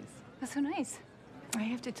movies. That's so nice. I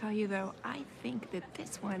have to tell you, though, I think that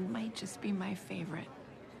this one might just be my favorite.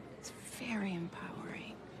 It's very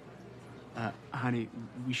empowering. Honey,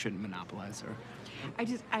 we shouldn't monopolize her.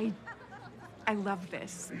 I love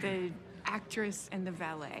this. The actress and the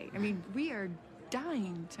valet. I mean, we are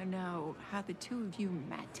dying to know how the two of you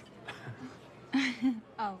met.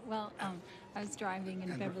 Oh, well, I was driving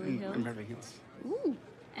in Beverly Hills. In Beverly Hills. Ooh.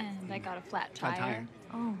 And I got a flat tire. Flat tire.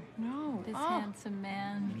 Oh, no. This handsome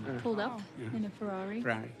man pulled up in a Ferrari.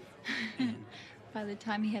 Ferrari. By the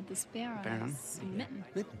time he had the spare on, I was smitten.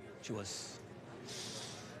 She was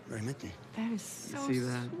very mitten. That is so See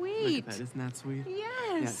that? sweet. Look at that. Isn't that sweet?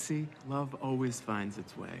 Yes. Yeah, see? Love always finds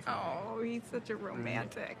its way. Oh, he's such a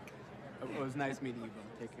romantic. It was nice meeting you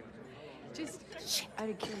both. Take care. Just out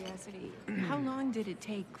of curiosity, how long did it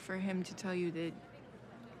take for him to tell you that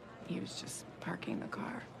he was just parking the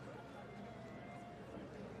car?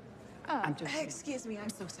 Excuse me, I'm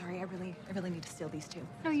so sorry. I really need to steal these two.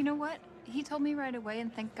 No, you know what? He told me right away,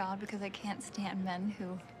 and thank God, because I can't stand men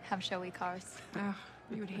who have showy cars. Oh,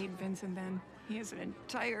 you would hate Vincent then. He has an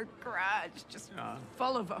entire garage just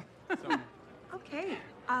full of them. Okay,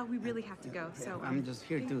 we really have to go, so... I'm just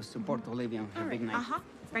here to support Olivia on her big night.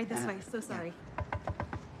 Right this way, so sorry.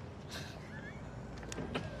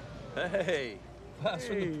 Hey, blast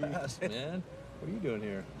from the past, man. What are you doing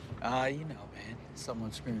here? You know, man.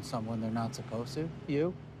 Someone screaming someone they're not supposed to.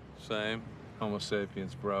 You? Same. Homo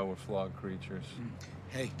sapiens, bro. We're flawed creatures.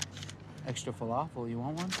 Hey, extra falafel. You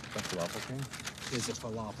want one? Is that falafel king? Is a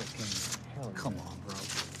falafel king. Hell Come yeah. on, bro.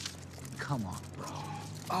 Come on, bro.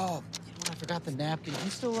 Oh, you know what? I forgot the napkin. You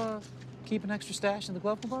still keep an extra stash in the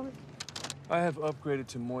glove compartment? I have upgraded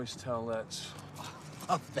to moist towelettes.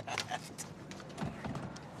 Love that.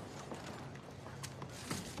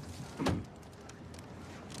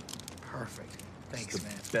 Perfect. Thanks, It's the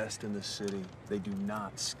man. best in the city. They do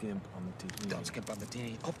not skimp on the tahini. Don't skip on the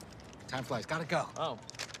tahini. Oh, time flies. Gotta go. Oh,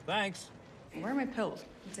 thanks. Where are my pills?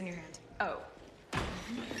 What's in your hand? Oh.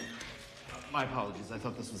 My apologies. I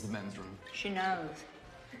thought this was the men's room. She knows.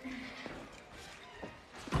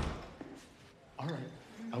 All right.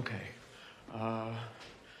 Okay.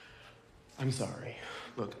 I'm sorry.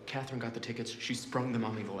 Look, Catherine got the tickets. She sprung them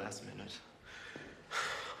on me the last minute.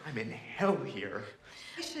 I'm in hell here.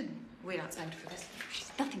 I should wait outside for this.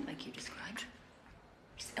 She's nothing like you described.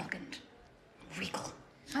 She's elegant, regal.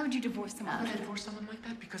 Why would you divorce someone? Why would I divorce someone like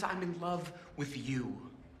that? Because I'm in love with you.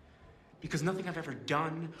 Because nothing I've ever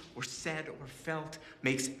done or said or felt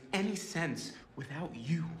makes any sense without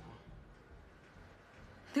you.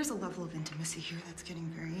 There's a level of intimacy here that's getting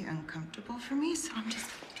very uncomfortable for me, so I'm just...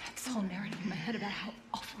 I had this whole narrative in my head about how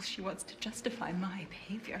awful she wants to justify my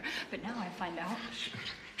behavior. But now I find out...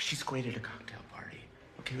 She's great at a cocktail party,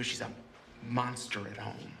 okay? But she's a monster at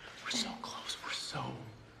home. We're so close. We're so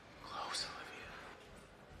close, Olivia.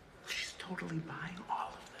 She's totally buying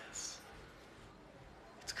all of this.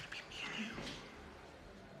 It's gonna be me and you.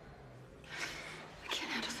 I can't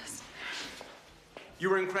handle this. You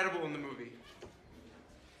were incredible in the movie.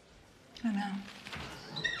 I know.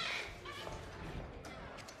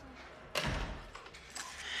 I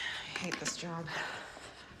hate this job.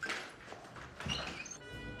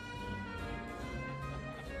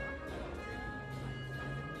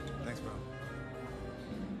 Thanks, bro.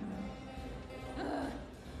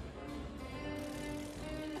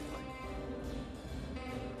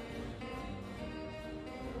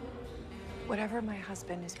 Whatever my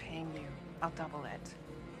husband is paying you, I'll double it.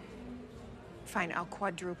 Fine, I'll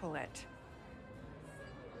quadruple it.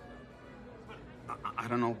 I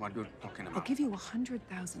don't know what you're talking I'll about. give you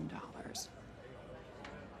 $100,000.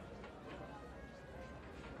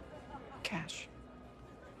 Cash.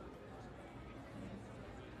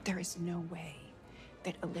 There is no way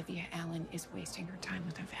that Olivia Allen is wasting her time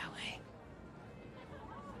with a valet.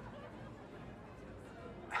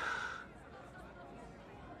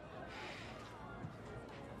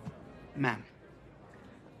 Ma'am,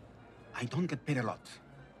 I don't get paid a lot,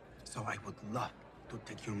 so I would love to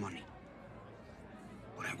take your money.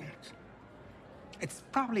 But I won't. It's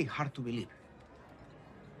probably hard to believe,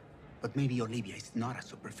 but maybe Olivia is not as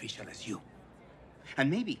superficial as you.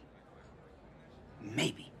 And maybe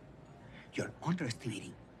you're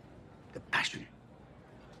underestimating the passion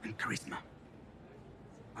and charisma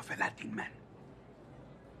of a Latin man.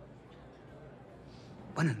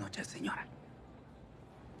 Buenas noches, señora.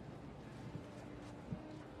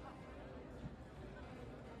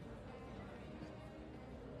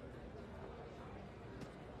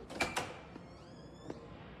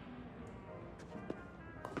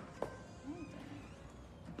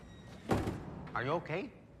 Are you okay?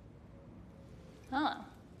 Oh.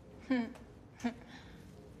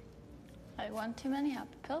 I want too many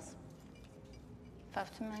happy pills. Five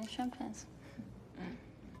too many champagnes.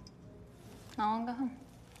 Now I'll go home.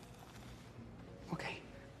 Okay.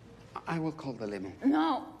 I will call the limo.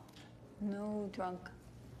 No. No drunk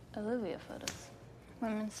Olivia photos.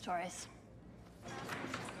 Women's stories.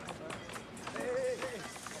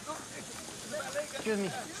 Excuse me.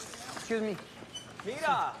 Excuse me.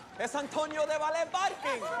 Mira, es Antonio de Valet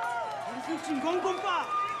Parking. ¡Eres un chingón, compa!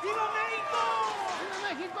 ¡Viva México! ¡Viva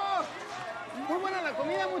México! Muy buena la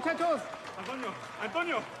comida, muchachos.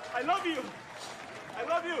 Antonio, I love you. I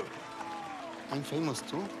love you. I'm famous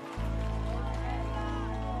too.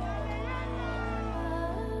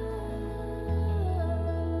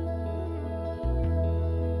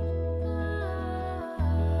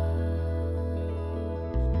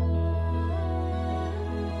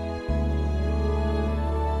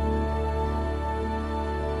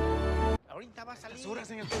 Ahorita va a salir. Horas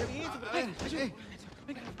en el teléfono.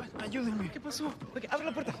 Venga, ayúdenme. ¿Qué pasó? Oye, abre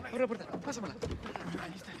la puerta, pásamela.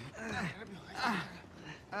 Ahí está.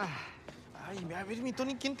 Ay, a ver, mi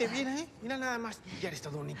Tony, ¿quién te viera, eh? Mira nada más. Ya eres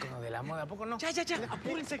todo un ícono de la moda, ¿a poco no? Ya.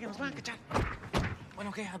 Apúrense que nos van a cachar.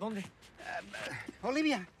 Bueno, ¿qué? ¿A dónde?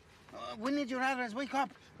 Olivia, we need your address. Wake up.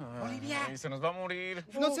 Olivia. Ay, se nos va a morir.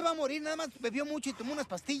 No se va a morir, nada más bebió mucho y tomó unas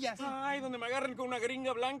pastillas. Ay, donde me agarren con una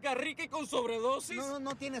gringa blanca rica y con sobredosis.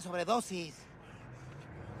 No tiene sobredosis.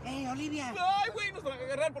 Olivia. Ay, güey, nos van a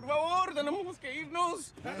agarrar, por favor. Tenemos que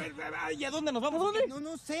irnos. A ver, ¿y a dónde nos vamos? ¿A dónde?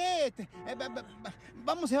 No sé.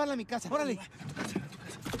 Vamos a llevarla a mi casa. Órale.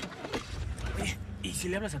 Oye, ¿y si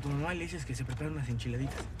le hablas a tu mamá y le dices que se preparen unas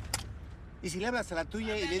enchiladitas? ¿Y si le hablas a la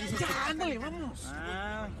tuya y le dices que... ándale, vamos.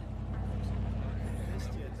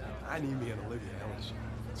 I need me an Olivia Allen.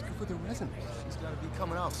 It's good for the resume. She's got to be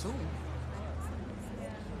coming out soon.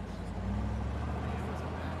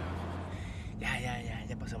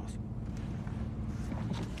 Ya pasamos.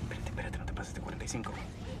 Espérate, no te pases de 45.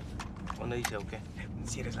 ¿Cuándo dice o qué?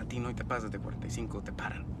 Si eres latino y te pasas de 45, te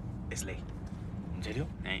paran. Es ley. ¿En serio?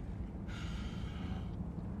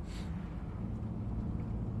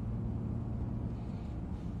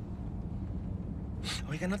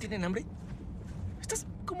 Oiga, ¿no tienen hambre? ¿Estás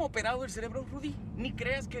como operado el cerebro, Rudy? Ni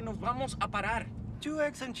creas que nos vamos a parar. 2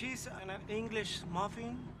 eggs and cheese and an English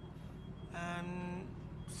muffin and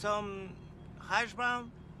some hash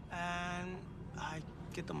brown and... Ay,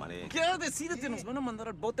 ¿qué tomaré? Ya, decídete, nos van a mandar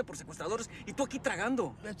al bote por secuestradores y tú aquí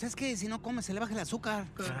tragando. Es que si no come se le baja el azúcar.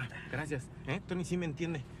 Gracias. Tony sí me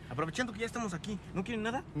entiende. Aprovechando que ya estamos aquí, ¿no quieren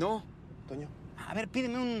nada? No, Toño. A ver,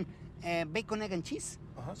 pídeme un bacon, egg and cheese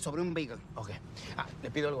sobre un bagel. Ok.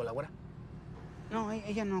 ¿Le pido algo a la güera? No,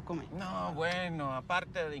 ella no come. No, bueno,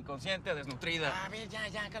 aparte de inconsciente, desnutrida. A ver,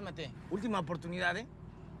 ya, cálmate. Última oportunidad, ¿eh?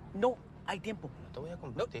 No hay tiempo. No te voy a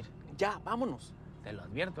compartir. Ya, vámonos. Te lo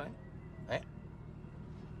advierto, ¿eh?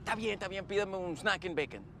 Está bien, pídeme un snack and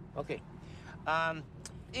bacon. Ok.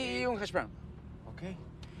 Y un hash brown. Ok.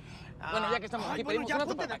 Bueno, ya que estamos aquí, pedimos ya una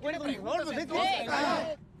ponte de acuerdo,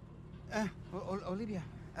 Olivia,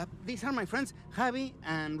 these are my friends, Javi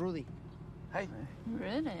and Rudy. Hi.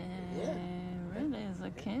 Really? Really is a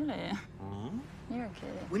kitty. You're a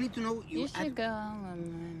kitty. We need to know You should go home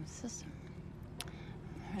with my sister.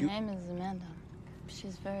 Her name is Amanda.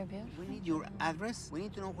 She's very beautiful. We need your address. We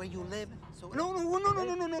need to know where you live. So no.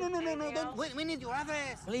 Don't. We need your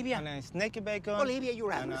address. Olivia. And a snake bacon. Olivia,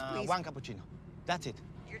 your address, please. One cappuccino. That's it.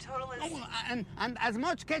 Your total is... And as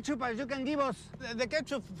much ketchup as you can give us. The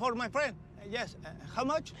ketchup for my friend. Yes. How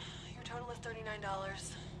much? Your total is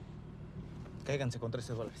 $39. Cáiganse con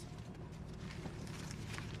 $13.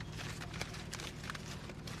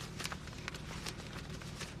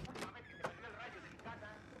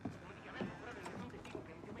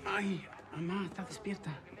 Ay, mamá, está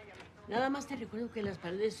despierta. Nada más te recuerdo que las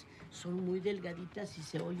paredes son muy delgaditas y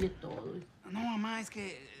se oye todo. No, mamá, es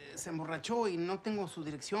que se emborrachó y no tengo su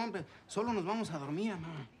dirección. Solo nos vamos a dormir,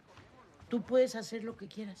 mamá. Tú puedes hacer lo que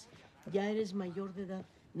quieras. Ya eres mayor de edad.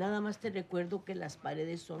 Nada más te recuerdo que las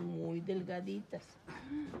paredes son muy delgaditas.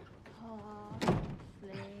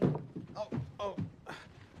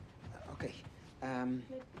 Okay.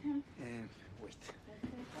 Wait.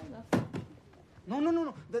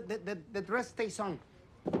 No. The dress stays on.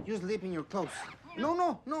 You sleep in your clothes. No.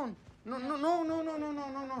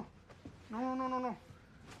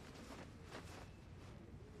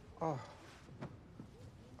 Oh.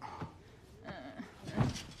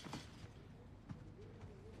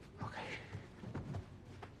 Okay.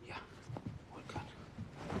 Yeah, we're good.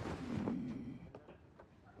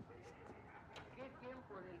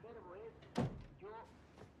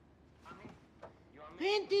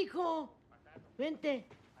 Vente, hijo. Vente.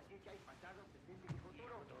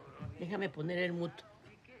 Déjame poner el muto.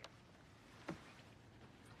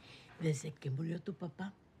 Desde que murió tu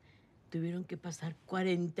papá, tuvieron que pasar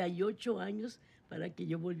 48 años para que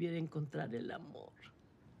yo volviera a encontrar el amor.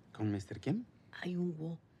 ¿Con Mr. Kim?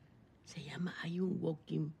 Se llama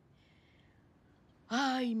Kim.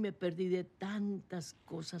 Ay, me perdí de tantas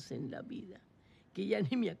cosas en la vida que ya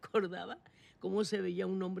ni me acordaba cómo se veía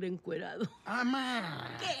un hombre encuerado. ¡Amá!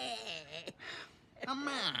 ¿Qué?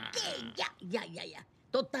 ¡Amá! ¿Qué? Ya.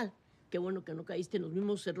 Total. Qué bueno que no caíste en los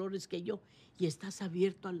mismos errores que yo y estás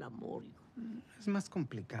abierto al amor, hijo. Es más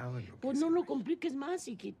complicado de lo que Pues no lo compliques más,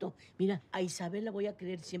 hijito. Mira, a Isabel la voy a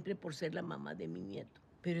querer siempre por ser la mamá de mi nieto.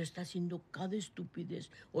 Pero está haciendo cada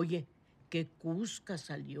estupidez. Oye, qué cusca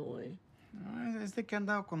salió, ¿eh? No, es de que ha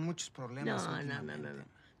andado con muchos problemas. No.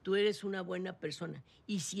 Tú eres una buena persona.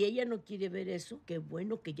 Y si ella no quiere ver eso, qué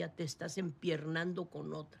bueno que ya te estás empiernando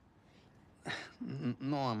con otra.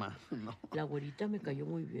 No, mamá, no. La güerita me cayó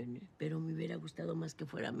muy bien, ¿eh? Pero me hubiera gustado más que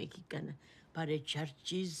fuera mexicana para echar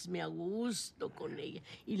chisme a gusto con ella.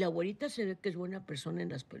 Y la güerita se ve que es buena persona en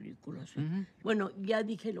las películas, ¿eh? Bueno, ya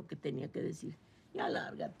dije lo que tenía que decir. Ya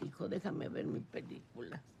lárgate, hijo, déjame ver mi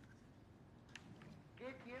película.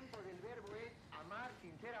 ¿Qué tiempo del verbo es amar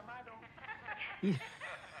sin ser amado?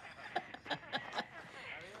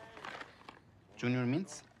 Junior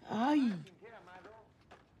Mints. ¡Ay!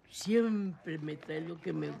 Siempre me trae lo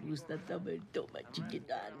que me gusta. Toma,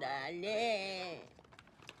 chiquita, dale.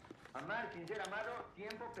 Amar sin ser amado,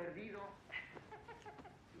 tiempo perdido.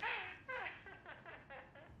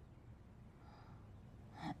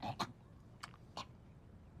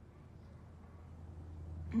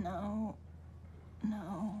 No.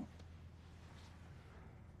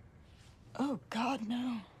 Oh, God,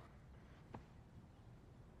 no.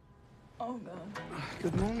 Oh, God.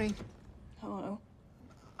 Good morning. Hello.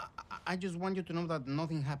 I just want you to know that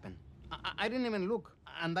nothing happened. I didn't even look,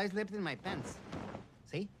 and I slept in my pants.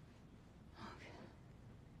 See? Okay.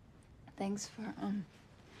 Thanks for,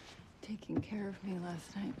 taking care of me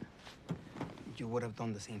last night. You would have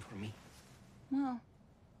done the same for me. Well,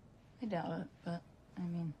 I doubt it, but, I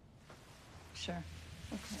mean, sure.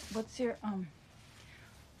 Okay, what's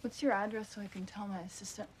your address so I can tell my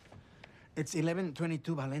assistant? It's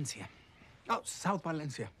 1122 Valencia. Oh, South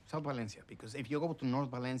Valencia, because if you go to North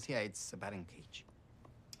Valencia, it's a batting cage.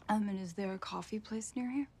 And is there a coffee place near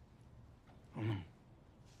here? Oh, no.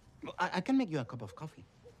 Well, I can make you a cup of coffee.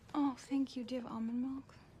 Oh, thank you. Do you have almond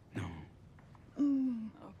milk? No.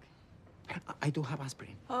 Okay. I do have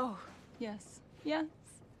aspirin. Oh, yes.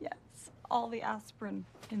 All the aspirin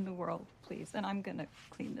in the world, please. And I'm gonna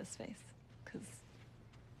clean this face, because,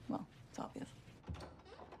 well, it's obvious.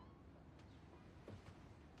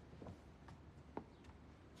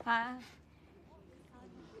 Hi.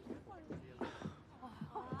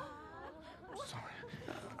 Sorry.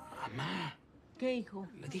 Mamá. ¿Qué, hijo?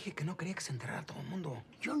 Le dije que no quería que se enterara todo el mundo.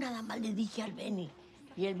 Yo nada más le dije al Benny.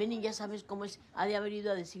 Y el Benny ya sabes cómo es. Ha de haber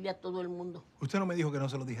ido a decirle a todo el mundo. Usted no me dijo que no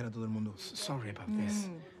se lo dijera a todo el mundo. Sorry about this.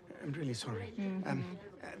 I'm really sorry.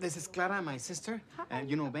 This is Clara, my sister.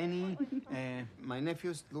 You know Benny. My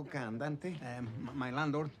nephews, Luca and Dante. My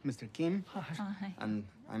landlord, Mr. Kim. Hi. And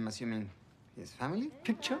I'm assuming his family.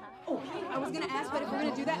 Picture? Oh, I was gonna ask, but if we're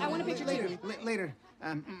gonna do that, I want a picture too. Later.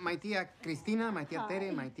 My tia Cristina, my tia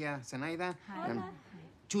Tere, my tia Zenaida,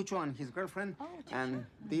 Chucho and his girlfriend, and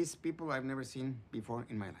these people I've never seen before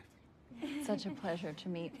in my life. Such a pleasure to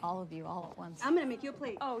meet all of you all at once. I'm gonna make you a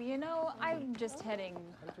plate. Oh, you know, I'm just heading.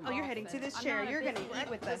 Oh, you're heading to this chair. You're gonna eat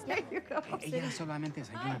with us. There you go. Ella solamente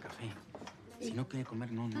desayuna café. Si no quiere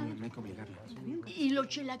comer, no hay que obligarla. Y los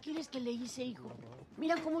chilaquiles que le hice, hijo.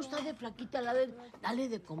 Mira cómo está de flaquita. Dale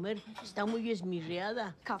de comer. Está muy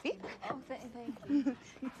esmirreada. Coffee? Oh, thank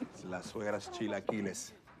Las suegras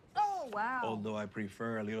chilaquiles. Oh, wow. Although I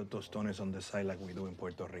prefer a little tostones on the side like we do in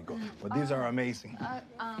Puerto Rico. But these are amazing.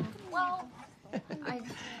 Well, I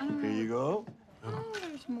don't know. Here you go. Oh,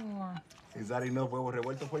 there's more. Is that enough huevos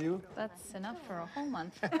revueltos for you? That's enough for a whole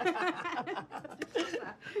month.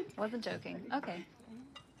 Wasn't joking. Okay.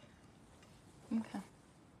 Okay.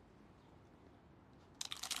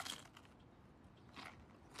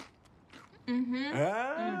 Mm-hmm.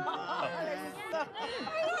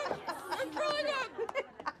 I'm throwing up.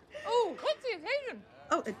 Oh, what's the occasion?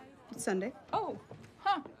 Oh, it's Sunday. Oh,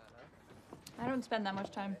 huh. I don't spend that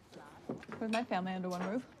much time with my family under one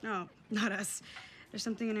roof. No, not us. There's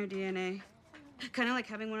something in our DNA. Kind of like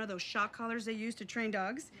having one of those shock collars they use to train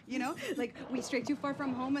dogs, you know? Like, we stray too far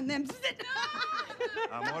from home and then...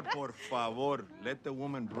 Amor, por favor, let the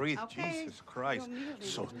woman breathe. Okay. Jesus Christ.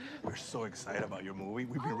 So, we're so excited about your movie.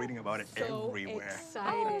 We've been reading about it everywhere.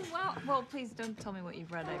 Oh, wow. Well, please don't tell me what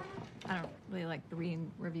you've read. I don't really like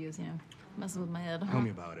reading reviews, you know. Messes with my head. Tell me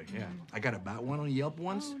about it, yeah. I got a bad one on Yelp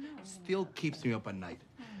once. Still keeps me up at night.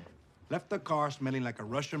 Left the car smelling like a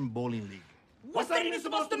Russian bowling league. What's that even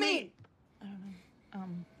supposed to mean? I don't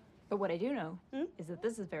know. But what I do know is that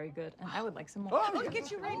this is very good, and I would like some more. Oh, look at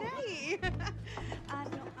you right now.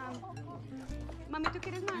 Mami, ¿tú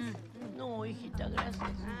quieres más? No, hijita,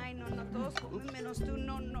 gracias. Ay, no, todos comen menos tú.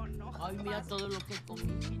 No. Ay, mira todo lo que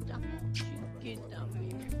comí, hijita. Chiquita,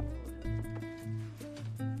 mía.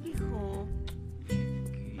 Hijo.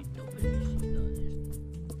 Chiquito, felicidades.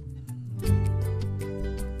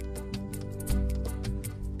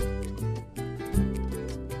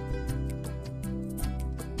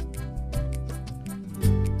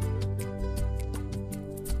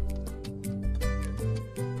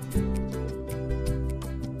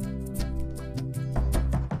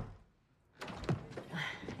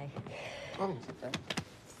 Oh,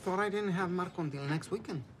 thought I didn't have Marco until next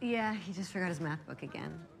weekend. Yeah, he just forgot his math book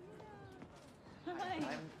again. Hi.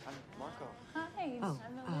 I'm Marco. Hi. Oh,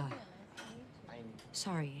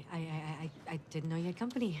 sorry. I didn't know you had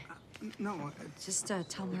company. No, Just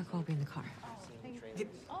tell Marco I'll be in the car.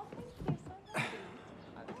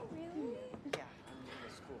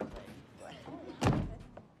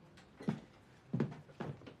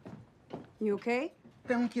 You okay?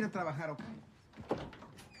 Tengo que ir a trabajar, ¿ok?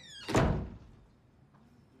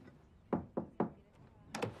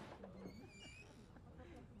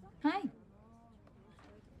 Hi.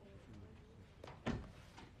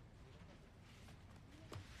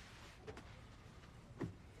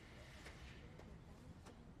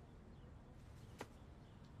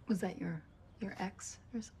 Was that your ex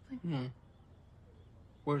or something? No.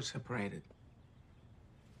 We're separated.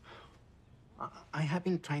 I have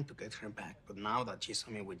been trying to get her back, but now that she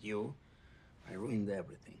saw me with you, I ruined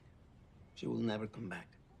everything. She will never come back.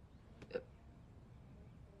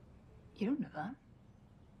 You don't know that.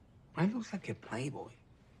 I look like a playboy.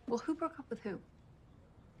 Well, who broke up with who?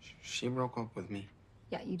 She broke up with me.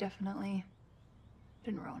 Yeah, you definitely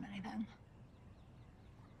didn't ruin anything.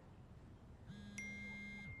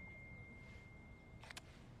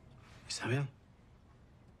 Isabel?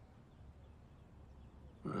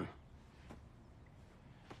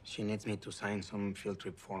 She needs me to sign some field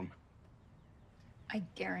trip form. I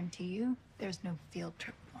guarantee you there's no field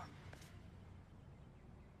trip form.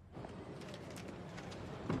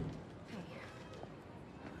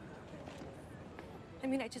 I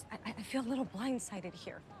mean, I feel a little blindsided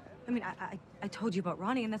here. I mean, I told you about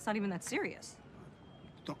Ronnie, and that's not even that serious.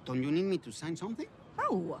 Don't you need me to sign something?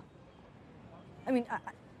 No. I mean,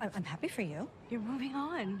 I'm happy for you. You're moving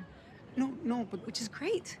on. No, but... Which is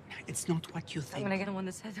great. It's not what you think. I mean, I get the one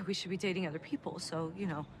that said that we should be dating other people, so, you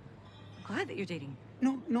know, I'm glad that you're dating.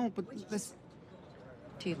 No, but let's...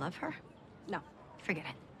 Do you love her? No, forget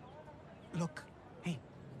it. Look, hey,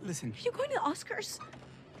 listen. Are you going to the Oscars?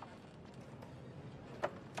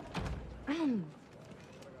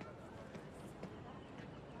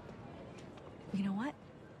 You know what?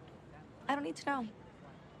 I don't need to know.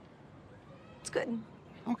 It's good.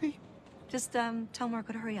 Okay. Just tell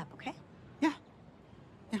Marco to hurry up, okay? Yeah,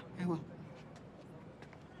 I will.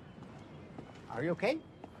 Are you okay?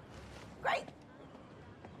 Great.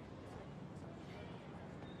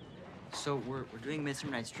 So we're doing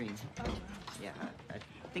Midsummer Night's Dream. Yeah, I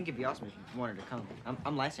think it'd be awesome if you wanted to come.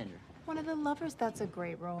 I'm Lysander. One of the lovers, that's a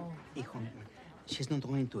great role. Hijo, She's not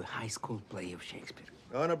going to a high school play of Shakespeare.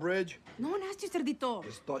 On a bridge? No one asked you, Cerdito.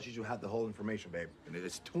 Just thought you should have the whole information, babe. And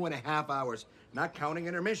it's 2.5 hours, not counting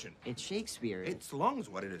intermission. It's Shakespeare. It's long's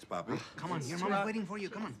what it is, Papi. Come on, your mama's waiting for you.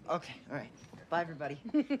 Come on. Okay, all right. Bye, everybody.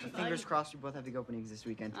 Fingers crossed we both have the openings this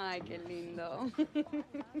weekend. Ay, qué lindo.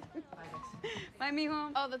 Bye,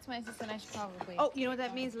 mijo. Oh, that's my assistant. I should probably. Oh, you know what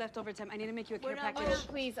that means? Leftover time. I need to make you a care package. Oh,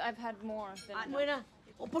 please. I've had more than enough. Güera,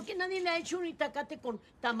 ¿o por qué nadie le ha hecho un itacate con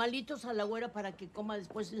tamalitos a la güera para que coma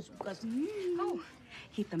después en su casa? Oh,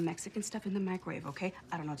 heat the Mexican stuff in the microwave, okay?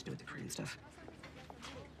 I don't know what to do with the Korean stuff.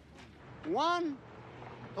 1,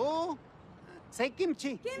 2, say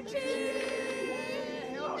kimchi. Kimchi!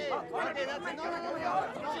 No,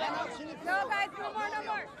 guys, no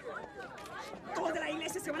more. Todos de la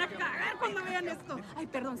iglesia se van a cagar cuando vean esto. Ay,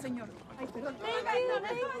 perdón, señor. Ay, perdón.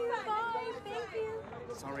 Thank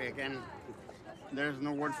you. Sorry again. There's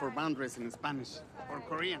no word for boundaries in Spanish or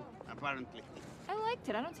Korean, apparently. I liked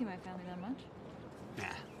it. I don't see my family that much.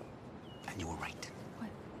 Yeah, and you were right. What?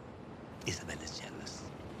 Isabella's jealous.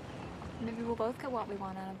 Maybe we'll both get what we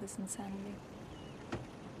want out of this insanity.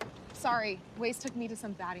 Sorry, Waze took me to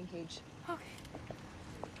some batting cage. Okay.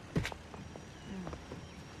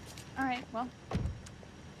 All right, well, I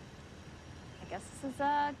guess this is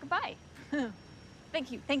goodbye.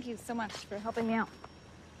 Thank you so much for helping me out.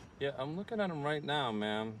 Yeah, I'm looking at them right now,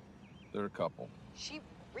 ma'am. They're a couple. She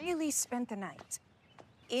really spent the night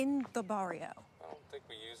in the barrio. I don't think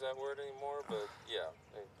we use that word anymore, but yeah,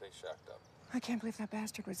 they shacked up. I can't believe that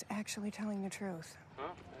bastard was actually telling the truth.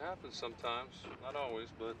 Huh? It happens sometimes. Not always,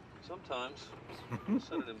 but sometimes.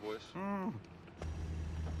 Send an invoice.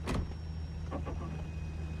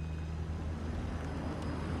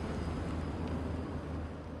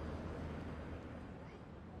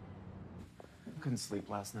 I couldn't sleep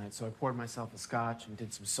last night, so I poured myself a scotch and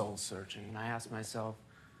did some soul searching. And I asked myself,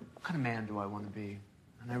 what kind of man do I want to be?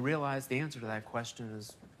 And I realized the answer to that question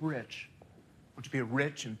is rich. I want to be a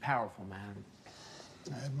rich and powerful man.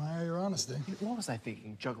 I admire your honesty. What was I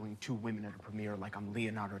thinking, juggling 2 women at a premiere like I'm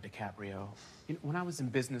Leonardo DiCaprio? When I was in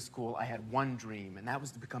business school, I had one dream, and that was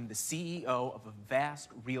to become the CEO of a vast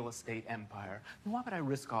real estate empire. And why would I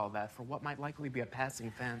risk all that for what might likely be a passing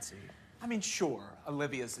fancy? I mean, sure,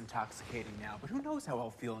 Olivia's intoxicating now, but who knows how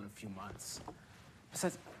I'll feel in a few months?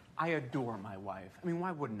 Besides, I adore my wife. I mean,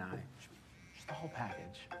 why wouldn't I? Just the whole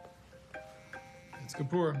package. It's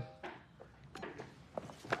Kapoor.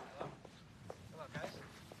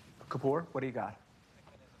 Kapoor, what do you got?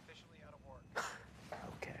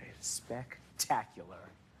 Okay,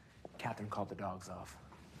 spectacular. Catherine called the dogs off.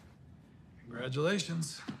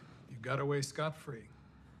 Congratulations. You got away scot-free.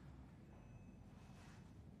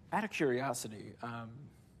 Out of curiosity,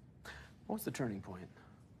 what was the turning point?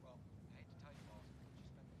 Well, I hate to tell you, boss, but you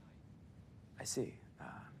spent the night. I see.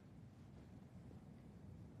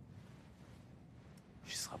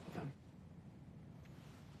 She slept with him.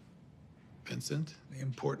 Vincent, the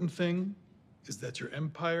important thing is that your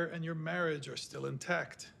empire and your marriage are still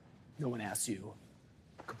intact. No one asked you.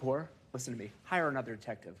 Kapoor, listen to me. Hire another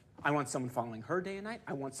detective. I want someone following her day and night.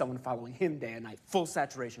 I want someone following him day and night. Full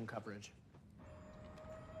saturation coverage.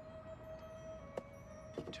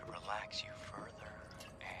 To relax you further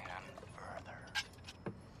and further.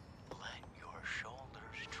 Let your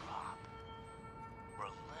shoulders drop.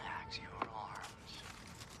 Relax your arms.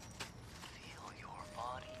 Feel your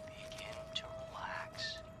body begin to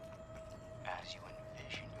relax as you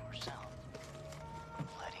envision yourself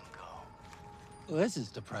letting go. Well, this is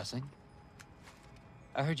depressing.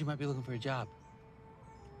 I heard you might be looking for a job.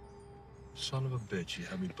 Son of a bitch, you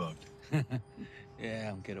had me bugged.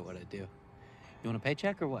 Yeah, I'm good at what I do. You want a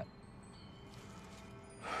paycheck or what?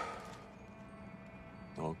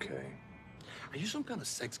 Okay. Are you some kind of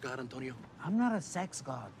sex god, Antonio? I'm not a sex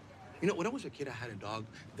god. You know, when I was a kid, I had a dog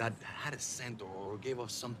that had a scent or gave off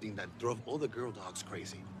something that drove all the girl dogs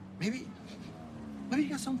crazy. Maybe you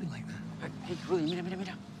got something like that. Hey, Rudy,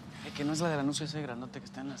 mira. Es que no es la del anuncio ese grandote que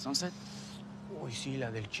está en la Sunset. Uy, sí, la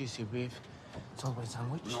del cheesy beef. Subway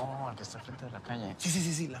sandwich. No, el que está frente de la calle.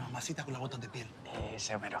 Sí, la mamacita con la bota de piel.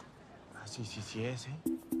 Ese mero. Ah, sí, ese.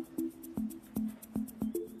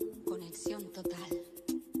 Conexión total.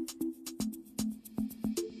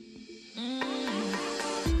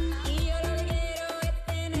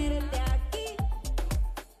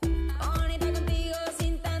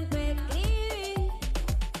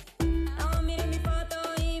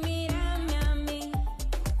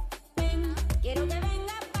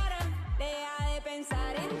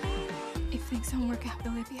 If things don't work out,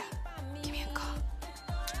 Olivia, give me a call.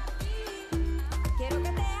 Quiero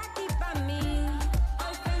que te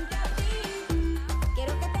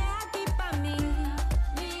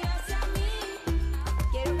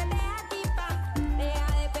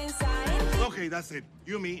that's it.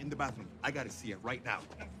 You and me in the bathroom. I gotta see it right now.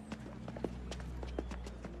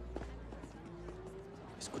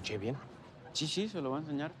 ¿Escuché bien? Sí, sí, se lo voy a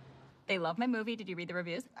enseñar. They love my movie. Did you read the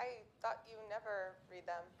reviews? I thought you never read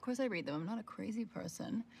them. Of course I read them. I'm not a crazy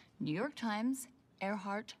person. New York Times,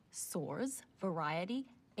 Earhart soars, Variety,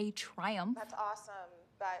 a triumph. That's awesome.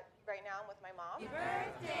 But right now I'm with my mom.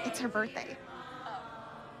 It's her birthday.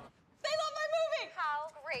 They love my movie!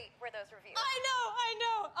 How great were those reviews? I know!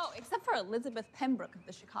 Oh, except for Elizabeth Pembroke of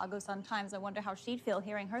the Chicago Sun-Times. I wonder how she'd feel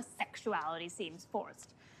hearing her sexuality seems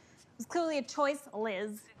forced. It was clearly a choice,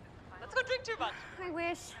 Liz. Let's go drink too much. I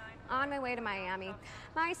wish. On my way to Miami.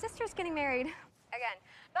 My sister's getting married. Again.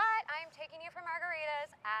 But I'm taking you for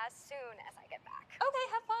margaritas as soon as I get back. Okay,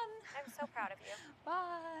 have fun. I'm so proud of you.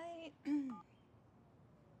 Bye.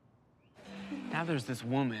 Now there's this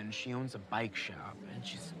woman, she owns a bike shop, and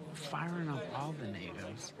she's firing up all the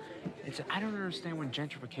natives. I don't understand when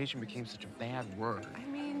gentrification became such a bad word. I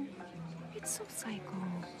mean, it's so psycho.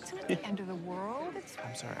 It's not the end of the world.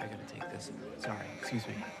 I'm sorry, I gotta take this. Sorry, excuse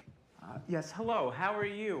me. Yes, hello, how are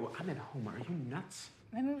you? I'm at home, are you nuts?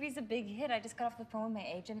 My movie's a big hit. I just got off the phone with my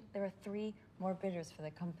agent. There are 3 more bidders for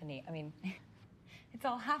the company. I mean, it's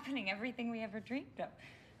all happening, everything we ever dreamed of.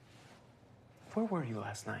 Where were you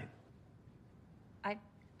last night?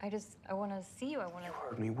 I want to see you. I want to...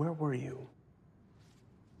 Heard me, where were you?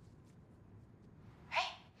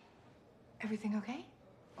 Everything okay?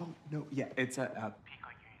 Oh, no, yeah, it's a... Pico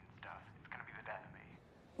Union stuff. It's gonna be the death of me.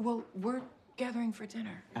 Well, we're gathering for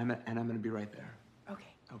dinner. And I'm gonna be right there.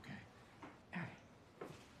 Okay. Okay. All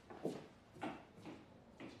right.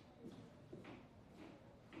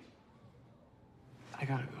 I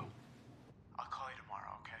gotta go. I'll call you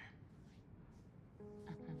tomorrow, okay?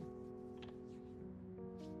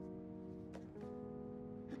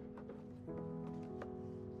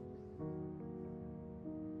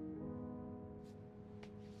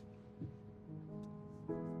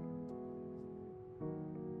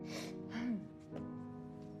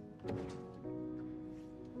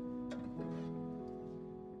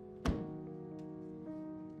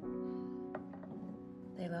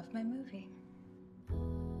 They love my movie.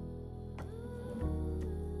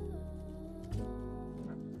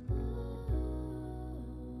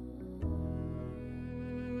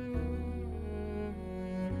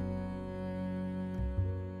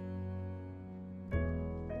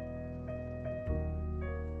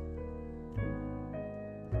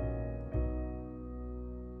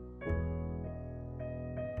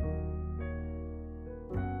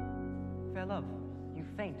 Fair love, you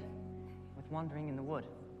faint with wandering in the wood.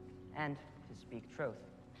 And, to speak truth,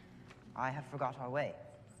 I have forgot our way.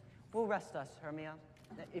 We'll rest us, Hermia,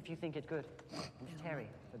 if you think it good, and tarry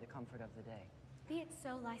for the comfort of the day. Be it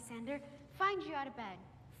so, Lysander. Find you out of bed,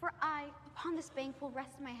 for I, upon this bank, will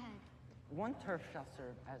rest my head. One turf shall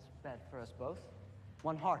serve as bed for us both.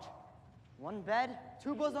 One heart, one bed,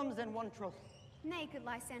 2 bosoms, and 1 troth. Nay, good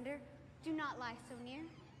Lysander, do not lie so near.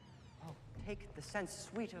 Oh, take the sense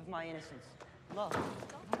sweet of my innocence. Love.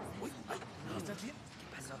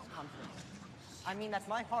 Love confidence. I mean that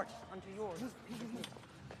my heart unto yours. So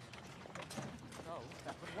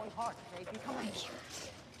that with 1 heart may become a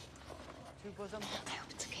 2 bosoms. I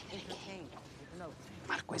hope it's okay that interchange with notes.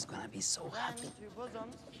 Marco is gonna be so happy. 2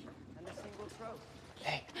 bosoms and a single throat.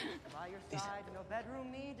 Hey, by your side, no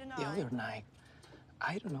bedroom me denied. the other night,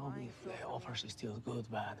 I don't know if the offers is still good,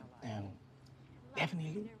 but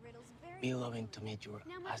definitely be loving to meet your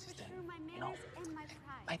assistant. You know,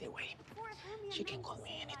 by the way, she can call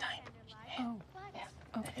me anytime. Oh.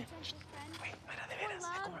 Okay. Wait, para de veras.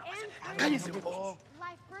 Cállese un poco.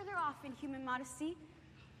 Lie further off in human modesty.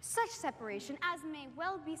 Such separation, as may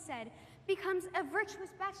well be said, becomes a virtuous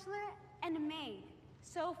bachelor and a maid.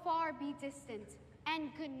 So far be distant, and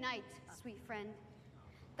good night, sweet friend.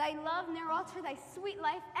 Thy love ne'er alter thy sweet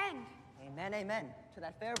life end. Amen, amen. To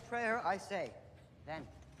that fair prayer I say, then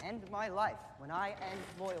end my life when I end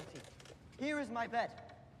loyalty. Here is my bed.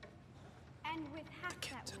 And with half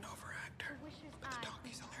that an overactor, but the dog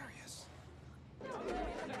is hilarious.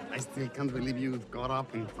 I still can't believe you got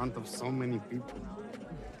up in front of so many people.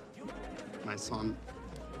 My son,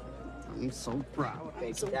 I'm so proud.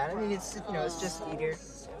 Thank you, Dad. I mean, it's, you know, it's just easier.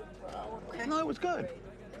 No, it was good.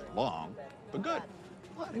 Long, but good.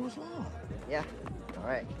 What? It was long. Yeah, all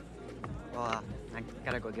right. Well, I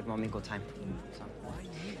gotta go give Mom equal time. So.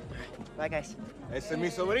 Bye, guys. Ese es mi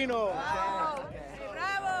sobrino. Bravo!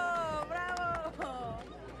 Bravo! Bravo!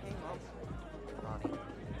 Hey, Mom.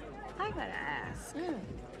 I gotta ask.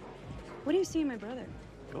 What do you see in my brother?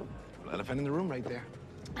 Oh, elephant in the room right there.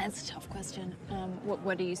 That's a tough question.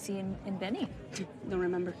 What do you see in Benny? Don't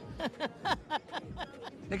remember.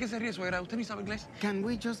 ¿De qué se ríe, suegra? ¿Usted ni sabe inglés? Can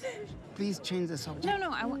we just please change the subject?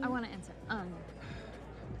 No, I want to answer.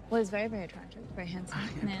 Well, he's very, very attractive, very handsome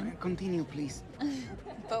man. Continue, please.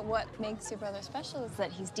 But what makes your brother special is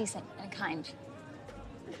that he's decent and kind.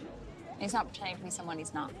 He's not pretending to be someone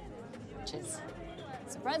he's not, which is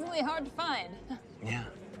surprisingly hard to find. Yeah.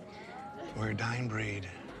 We're a dying breed.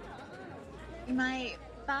 My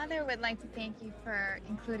father would like to thank you for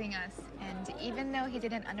including us, and even though he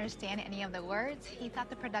didn't understand any of the words, he thought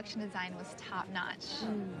the production design was top-notch.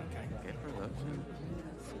 Okay, production.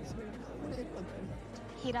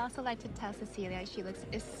 He'd also like to tell Cecilia she looks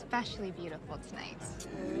especially beautiful tonight.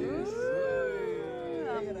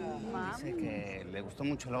 Dice que le gustó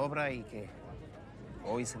mucho la obra y que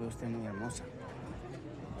hoy se ve usted muy hermosa.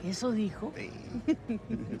 ¿Eso dijo? Sí.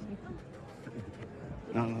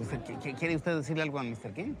 No, ¿quiere usted decirle algo a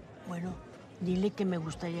Mr. King? Bueno, dile que me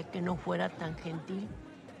gustaría que no fuera tan gentil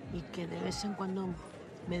y que de vez en cuando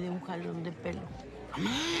me dé un jalón de pelo.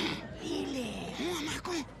 ¡Mamá! Dile. Mamá,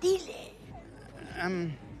 ¿cómo? Dile.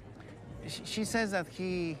 She says that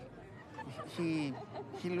he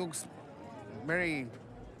looks very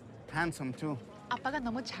handsome too. 아빠가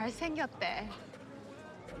너무 잘생겼대.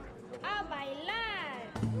 A bailar!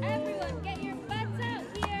 Everyone, get your butts out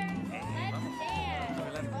here!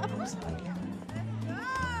 Let's dance!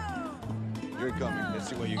 You're coming. Let's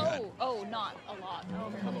see what you got. Oh, not a lot.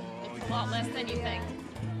 It's a lot less than you think.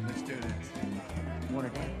 Let's do this. What a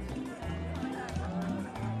day.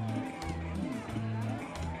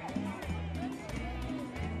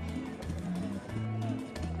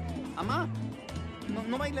 Mamá,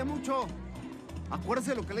 no baile mucho.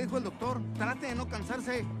 Acuérdese lo que le dijo el doctor. Trate de no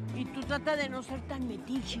cansarse. Y tú trata de no ser tan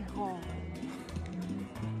metiche, hijo.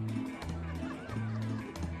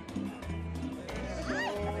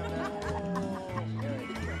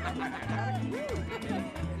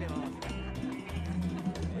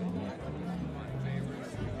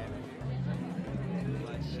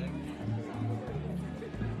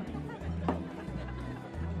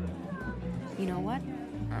 You know what?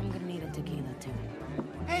 I'm gonna need a tequila too.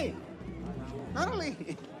 Hey, Natalie.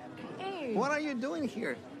 Hey. What are you doing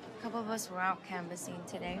here? A couple of us were out canvassing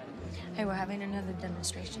today. Hey, we're having another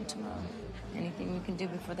demonstration tomorrow. Anything we can do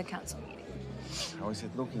before the council meeting? How is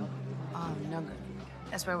it looking? No good.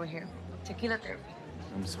 That's why we're here. Tequila therapy.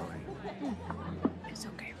 I'm sorry. It's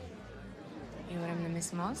okay. You know what I'm gonna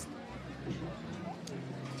miss most?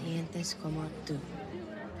 Dientes como tú.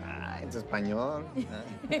 Ah, it's español.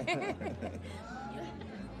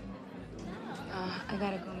 I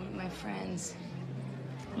gotta go meet my friends.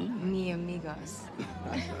 Mi amigos.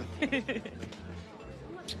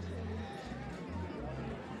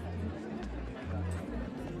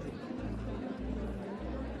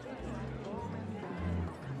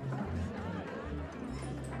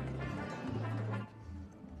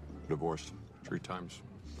 Divorced 3 times.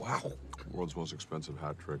 Wow. World's most expensive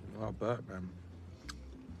hat trick. Not bad, man.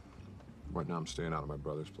 Right now I'm staying out of my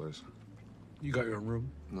brother's place. You got your own room?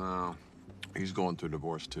 No. He's going through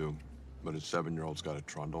divorce too, but his 7-year-old's got a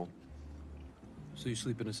trundle. So you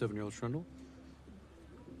sleep in a 7-year-old trundle?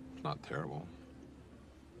 It's not terrible.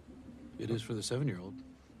 It is for the 7-year-old.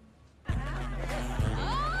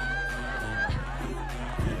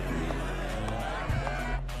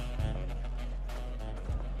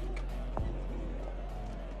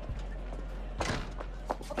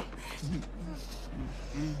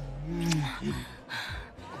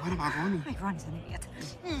 What about Ronnie? Like, Ronnie's an idiot.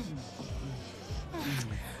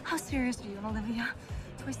 How serious are you, Olivia?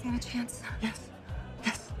 Do we stand a chance? Yes,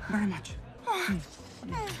 very much.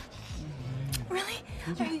 Really?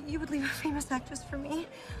 You would leave a famous actress for me?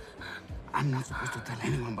 I'm not supposed to tell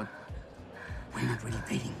anyone, but we're not really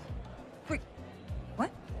dating. Wait,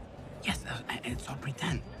 what? Yes, it's all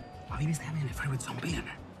pretend. Olivia's having an affair with some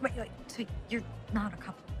billionaire. Wait, so you're not a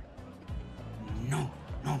couple? No,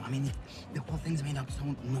 I mean, the whole thing's made up so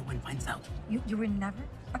no one finds out. You were never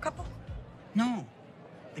a couple? No.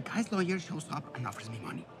 The guy's lawyer shows up and offers me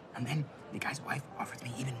money. And then the guy's wife offers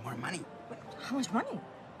me even more money. Wait, how much money?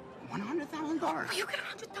 $100,000. Oh, you get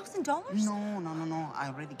 $100,000? No. I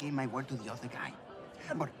already gave my word to the other guy.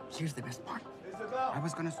 But here's the best part. Isabel! I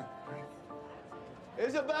was gonna...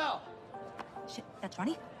 Isabel! Shit, that's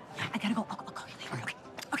Ronnie? I gotta go. I'll call you later.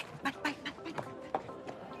 Okay, bye.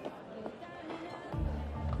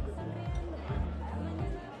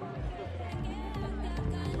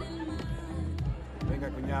 Venga,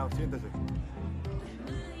 cuñado, siéntese.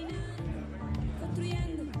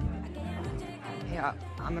 Hey,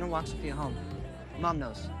 I'm gonna walk Sophia home. Mom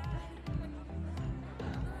knows.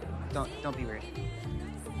 Don't be weird.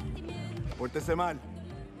 Pórtese mal.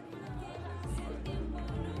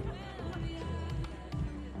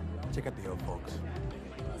 Check out the old folks.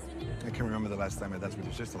 I can't remember the last time I danced with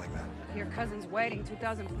your sister like that. Your cousin's wedding,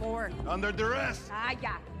 2004. Under duress! Ah,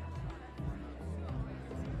 yeah.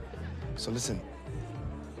 So listen,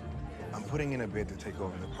 I'm putting in a bid to take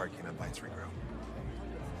over the parking at Lights Ring Grill.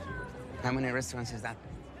 How many restaurants is that?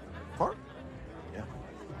 4? Yeah.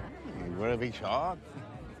 What a big shot.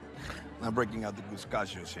 Not breaking out the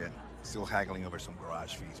Guscachos yet. Still haggling over some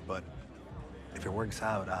garage fees, but if it works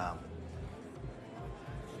out, I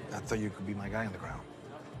thought you could be my guy on the ground.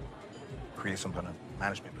 Create some kind of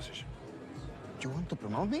management position. You want to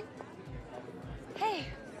promote me? Hey.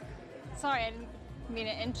 Sorry, I didn't mean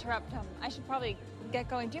to interrupt. I should probably get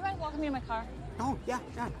going. Do you mind walking me to my car? Oh, yeah.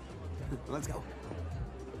 Let's go.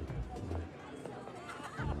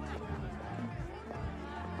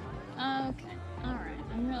 Okay. All right.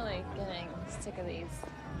 I'm really getting sick of these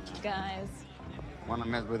guys. Wanna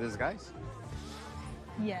mess with these guys?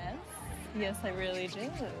 Yes. Yes, I really do.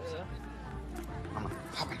 Come on,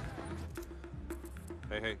 hop on.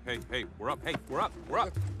 Hey, we're up. Hey, we're up.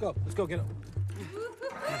 Go, let's go get him.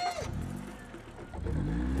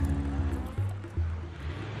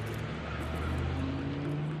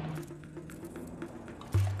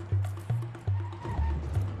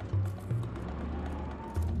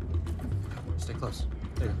 Stay close.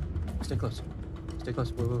 There you go. Stay close. Stay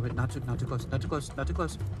close. Wait. Not too close. Not too close. Not too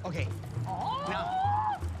close. Okay.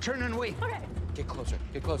 Now, turn and wait. Okay. Get closer.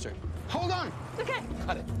 Get closer. Hold on. It's okay.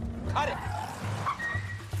 Cut it. Cut it.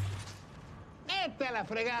 Vete a la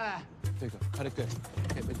fregada. There you go. Cut it good.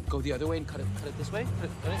 Okay, but go the other way and cut it. Cut it this way.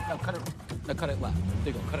 Cut it. Now cut it. Now cut it left.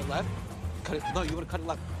 There you go. Cut it left. Cut it. No, you want to cut it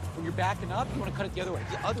left. When you're backing up, you want to cut it the other way.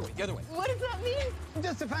 The other way. The other way. What does that mean?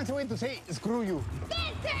 Just a fancy way to say screw you.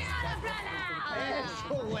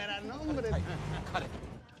 Eso, buena nombre. Cut it.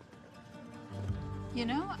 You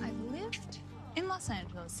know, I've lived in Los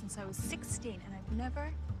Angeles since I was 16, and I've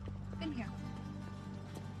never been here.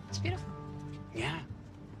 It's beautiful. Yeah.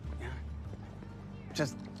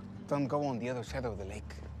 Just don't go on the other side of the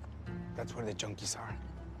lake. That's where the junkies are.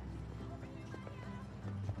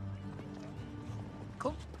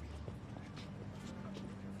 Cool.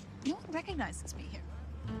 No one recognizes me here.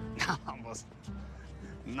 Almost.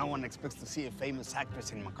 No one expects to see a famous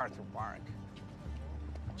actress in MacArthur Park.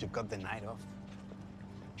 You got the night off.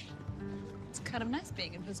 It's kind of nice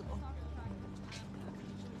being invisible.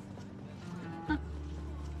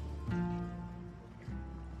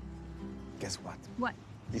 Guess what? What?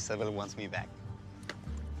 Isabel wants me back.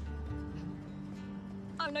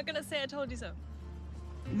 I'm not gonna say I told you so,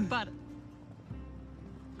 but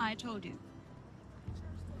I told you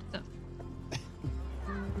so.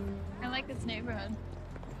 I like this neighborhood.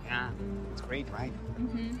 Yeah, it's great, right?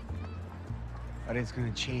 Mm-hmm. But it's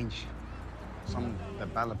gonna change. Some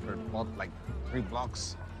developer bought like 3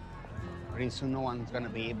 blocks. Pretty soon, no one's gonna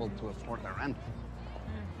be able to afford the rent.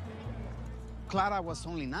 Clara was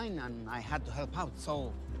only 9, and I had to help out.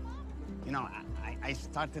 So, you know, I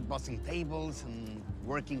started bussing tables and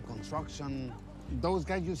working construction. Those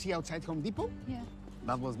guys you see outside Home Depot? Yeah.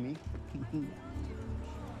 That was me. I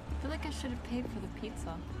feel like I should have paid for the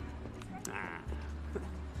pizza.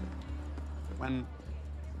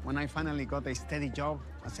 When I finally got a steady job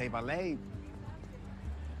as a valet,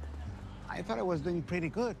 I thought I was doing pretty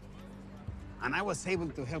good. And I was able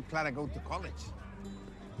to help Clara go to college.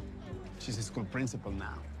 She's a school principal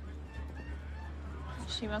now.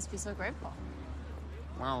 She must be so grateful.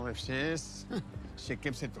 Well, if she is, she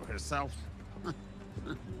keeps it to herself.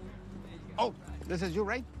 Oh, this is you,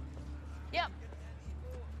 right? Yep.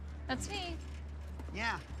 That's me.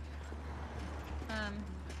 Yeah.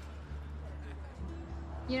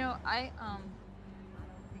 You know, I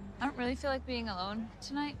don't really feel like being alone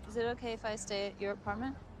tonight. Is it okay if I stay at your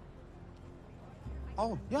apartment?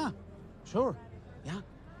 Oh, yeah. Sure. Yeah.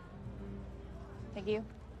 Thank you.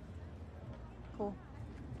 Cool.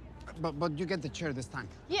 But you get the chair this time.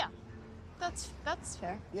 Yeah. That's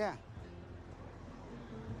fair. Yeah.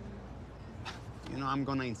 You know, I'm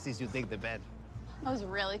gonna insist you take the bed. I was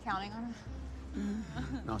really counting on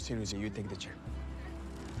it. No, seriously, you take the chair.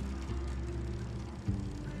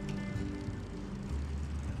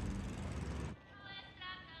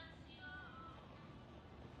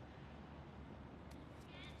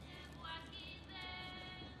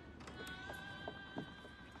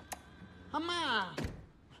 Mamá,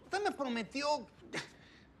 usted me prometió...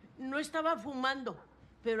 No estaba fumando,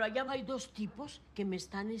 pero allá hay 2 tipos que me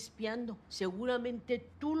están espiando. Seguramente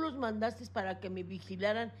tú los mandaste para que me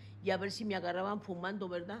vigilaran y a ver si me agarraban fumando,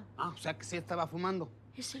 ¿verdad? Ah, o sea que sí estaba fumando.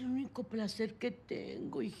 Es el único placer que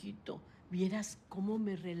tengo, hijito. ¿Vieras cómo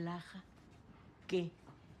me relaja? ¿Qué?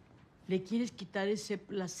 ¿Le quieres quitar ese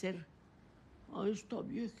placer? a esta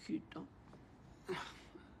viejita.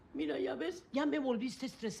 Mira, ya ves, ya me volviste a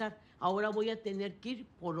estresar. Ahora voy a tener que ir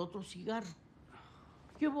por otro cigarro.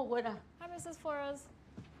 ¿Qué hubo, güera? Hi, Mrs. Flores.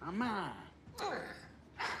 Mama.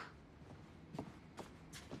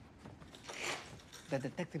 The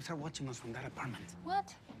detectives are watching us from that apartment.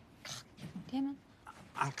 What? Damn it.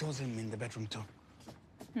 I'll close them in the bedroom, too.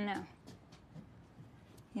 No.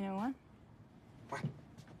 You know what? What?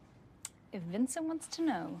 If Vincent wants to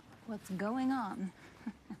know what's going on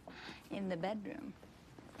in the bedroom,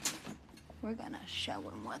 we're gonna show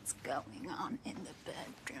him what's going on in the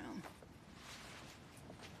bedroom.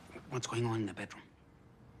 What's going on in the bedroom?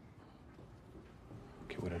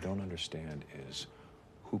 Okay, what I don't understand is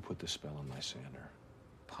who put the spell on Lysander?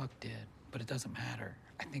 Puck did, but it doesn't matter.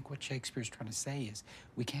 I think what Shakespeare's trying to say is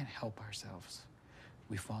we can't help ourselves.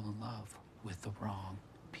 We fall in love with the wrong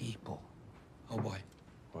people. Oh, boy.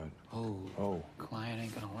 What? Oh. Client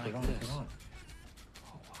ain't gonna like Get on, this. get on.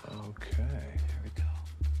 Oh, wow. Okay. Here we go.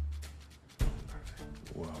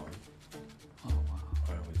 Well, Oh, wow.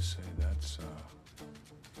 I would say that's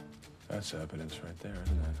evidence right there,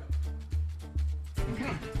 isn't it?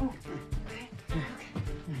 Okay. Oh, okay. Okay.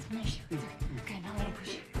 Let's measure. Okay, now let me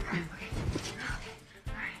push you. Okay. Okay.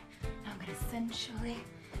 All right. Now I'm gonna sensually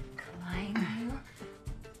climb you.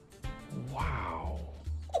 Wow.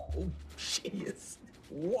 Oh, she is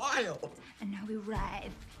wild. And now we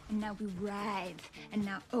writhe. And now we writhe. And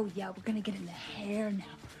now, oh yeah, we're gonna get in the hair now.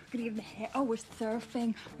 We're gonna get in the hair. Oh, we're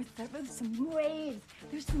surfing. There's some waves.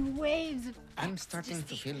 There's some waves. I'm starting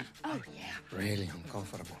to feel really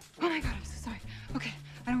uncomfortable. Oh my God, I'm so sorry. Okay,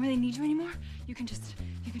 I don't really need you anymore. You can just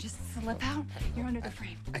slip out. You're under the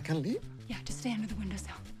frame. I can leave? Yeah, just stay under the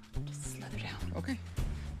windowsill. Just slither down. Okay.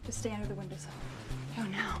 Just stay under the windowsill. Oh,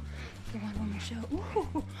 now, the one woman show.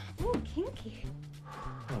 Ooh, kinky.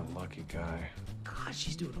 What a lucky guy. God,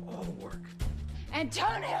 she's doing all the work.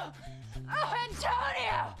 Antonio! Oh,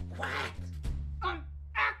 Antonio! What? I'm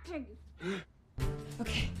acting.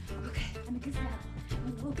 Okay. I'm a gazelle. I'm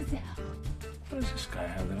a little gazelle. What does this guy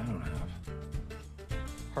have that I don't have?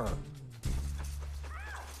 Her.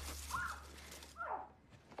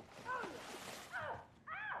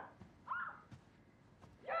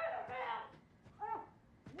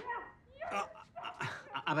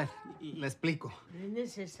 A ver, le explico. No es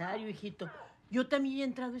necesario, hijito. Yo también he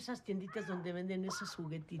entrado a esas tienditas donde venden esos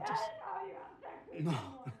juguetitos.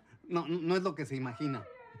 No es lo que se imagina.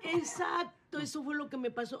 Exacto, eso fue lo que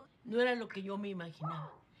me pasó. No era lo que yo me imaginaba.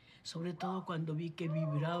 Sobre todo cuando vi que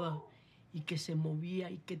vibraba y que se movía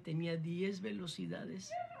y que tenía 10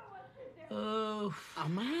 velocidades. Uf.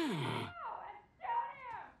 Amá.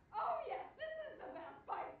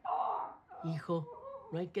 Hijo,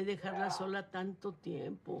 no hay que dejarla sola tanto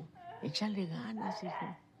tiempo. Échale ganas,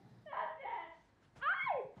 hijo.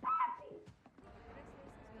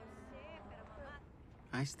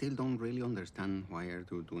 I still don't really understand why are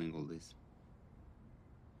you doing all this.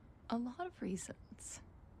 A lot of reasons.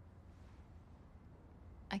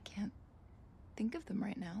 I can't think of them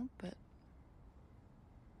right now, but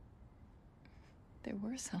there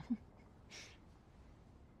were some.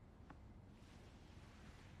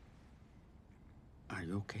 Are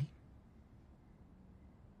you okay?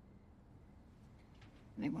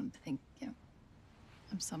 They wanted to think,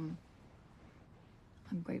 I'm some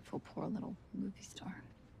ungrateful, poor little movie star.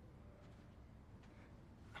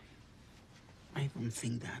 I don't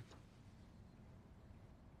think that.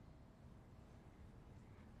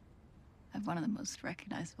 I have one of the most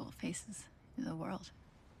recognizable faces in the world.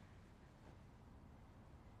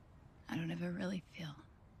 I don't ever really feel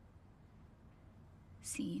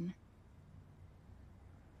seen.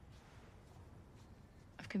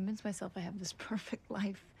 I've convinced myself I have this perfect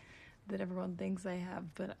life that everyone thinks I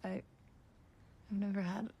have, but I've never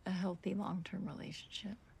had a healthy long-term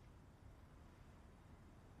relationship.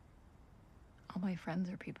 All my friends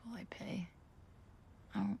are people I pay.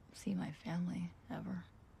 I don't see my family ever.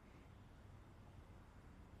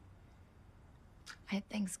 I had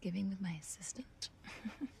Thanksgiving with my assistant.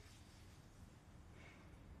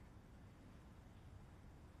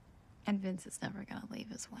 And Vince is never gonna leave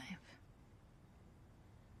his wife.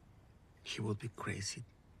 He would be crazy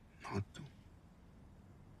not to.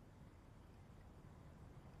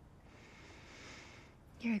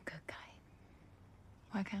 You're a good guy.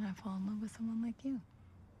 Why can't I fall in love with someone like you?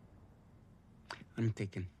 I'm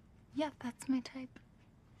taken. Yeah, that's my type.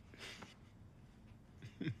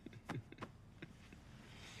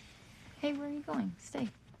 Hey, where are you going? Stay.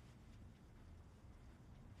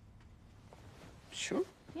 Sure.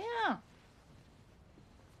 Yeah.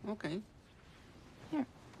 Okay. Here.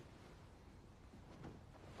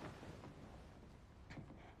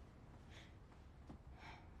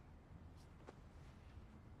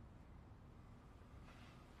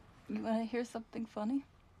 You want to hear something funny?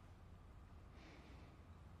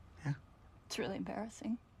 Yeah? It's really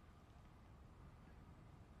embarrassing.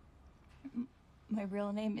 My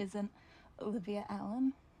real name isn't Olivia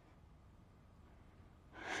Allen.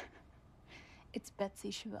 It's Betsy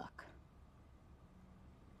Shavak.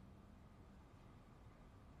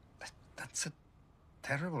 That's a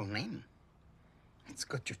terrible name. It's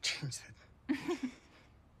good you changed it.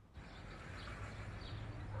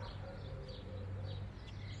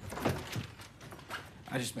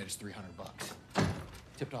 I just made us $300.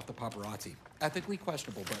 Tipped off the paparazzi. Ethically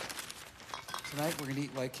questionable, but tonight we're gonna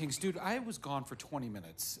eat like kings. Dude, I was gone for 20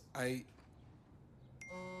 minutes.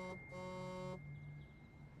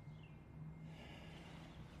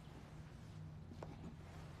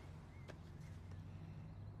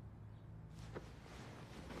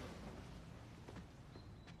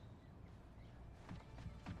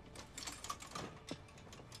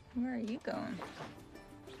 Where are you going?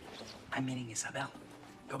 I'm meeting Isabel.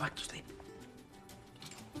 Go back to sleep.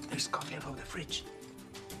 There's coffee above the fridge.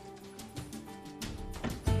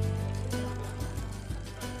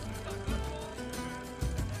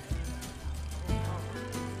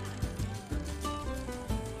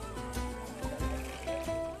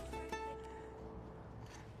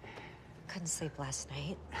 Couldn't sleep last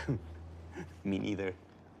night. Me neither.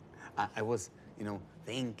 I was,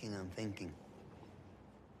 thinking and thinking.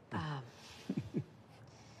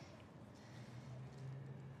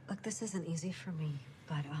 Look, this isn't easy for me,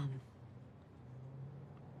 but,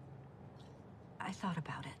 I thought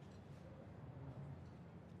about it.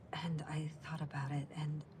 And I thought about it,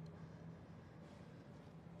 and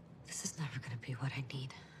this is never gonna be what I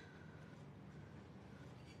need.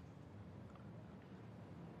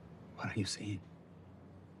 What are you saying?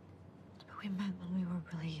 We met when we were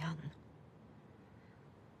really young.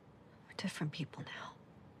 We're different people now.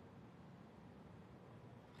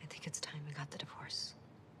 I think it's time we got the divorce.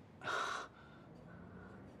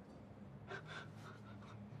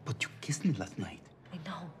 But you kissed me last night. I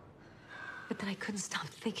know. But then I couldn't stop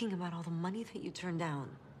thinking about all the money that you turned down.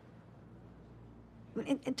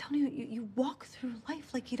 Antonio, you walk through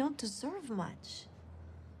life like you don't deserve much.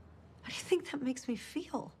 How do you think that makes me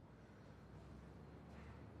feel?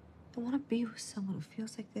 I want to be with someone who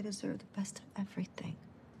feels like they deserve the best of everything.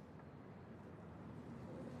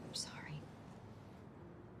 I'm sorry.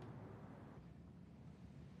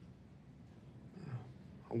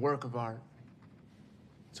 A work of art.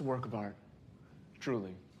 It's a work of art.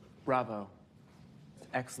 Truly. Bravo. It's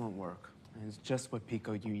excellent work. And it's just what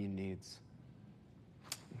Pico Union needs.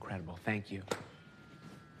 Incredible. Thank you.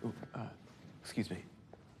 Ooh, excuse me.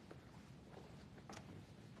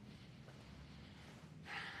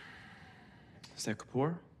 Is that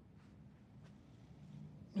Kapoor?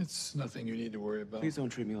 It's nothing you need to worry about. Please don't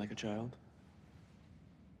treat me like a child.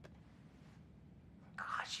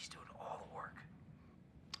 God, she's doing all the work.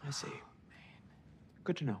 I see.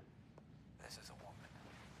 Good to know. This is a woman.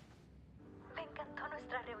 Me encantó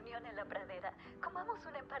nuestra reunión en la pradera. Comamos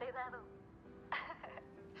un emparedado.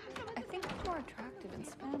 I think it's more attractive in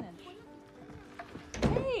Spanish.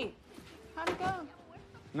 Hey! How'd it go?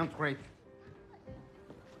 Not great.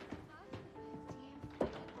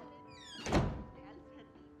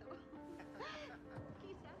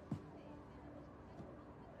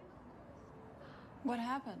 What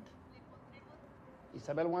happened?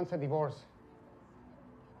 Isabel wants a divorce.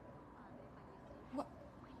 What?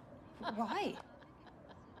 Why?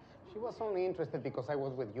 She was only interested because I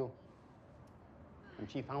was with you. When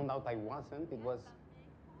she found out I wasn't, it was...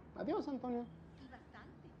 Adios, Antonio.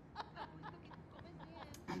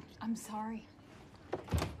 I'm sorry.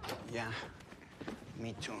 Yeah,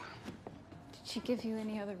 me too. Did she give you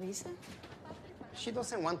any other reason? She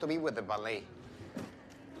doesn't want to be with the ballet.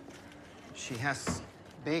 She has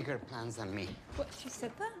bigger plans than me. What, she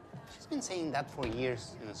said that? She's been saying that for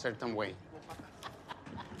years in a certain way.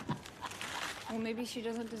 Well, maybe she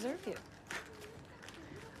doesn't deserve you.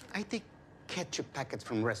 I take ketchup packets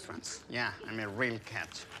from restaurants. Yeah, I'm a real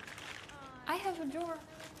catch. I have a drawer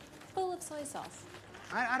full of soy sauce.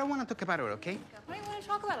 I don't want to talk about it, okay? Why do you want to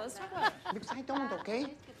talk about it? Let's talk about it. Because I don't,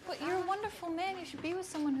 okay? But you're a wonderful man. You should be with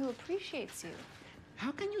someone who appreciates you.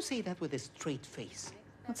 How can you say that with a straight face?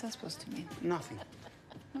 What's that supposed to mean? Nothing.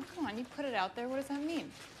 No, come on. You put it out there. What does that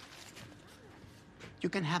mean? You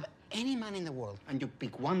can have any man in the world, and you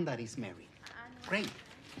pick one that is married. Great.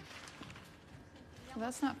 Well,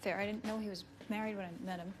 that's not fair. I didn't know he was married when I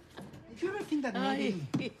met him. Do you ever think that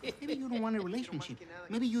maybe you don't want a relationship?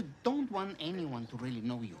 Maybe you don't want anyone to really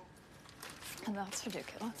know you. And that's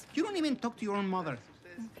ridiculous. You don't even talk to your own mother.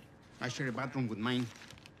 I share a bathroom with mine,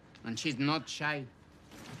 and she's not shy.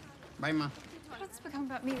 Bye, Ma. How did this become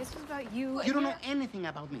about me? This was about you. You don't know anything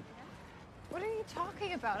about me. What are you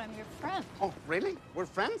talking about? I'm your friend. Oh, really? We're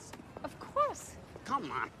friends? Of course.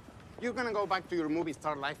 Come on. You're gonna go back to your movie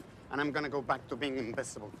star life, and I'm gonna go back to being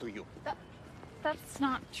invisible to you. That's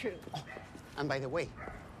not true. Oh, and by the way,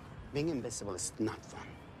 being invisible is not fun.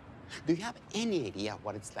 Do you have any idea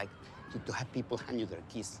what it's like to have people hand you their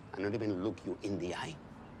keys and not even look you in the eye?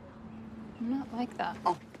 I'm not like that.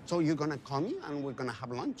 Oh, so you're gonna call me and we're gonna have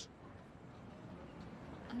lunch?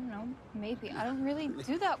 I don't know. Maybe. I don't really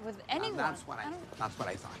do that with anyone. That's what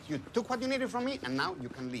I thought. You took what you needed from me, and now you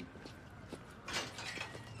can leave.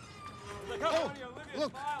 Oh,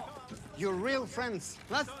 look, you're real friends.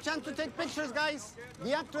 Last chance to take pictures, guys.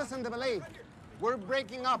 The actress and the ballet. We're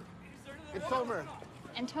breaking up. It's over.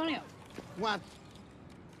 Antonio. What?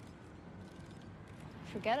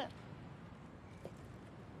 Forget it.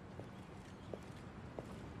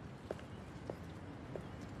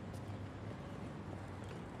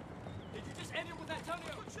 Did you just end it with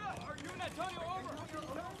Antonio? Are you and Antonio over?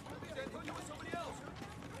 Is Antonio with somebody else?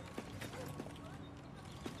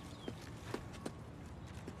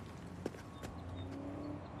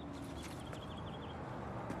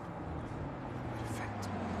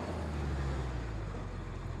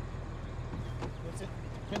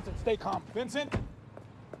 Vincent, stay calm. Vincent!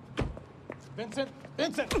 Vincent!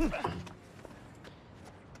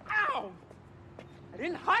 Ow! I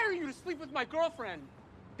didn't hire you to sleep with my girlfriend.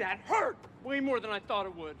 That hurt way more than I thought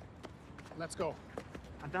it would. Let's go.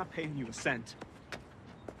 I'm not paying you a cent.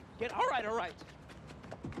 All right.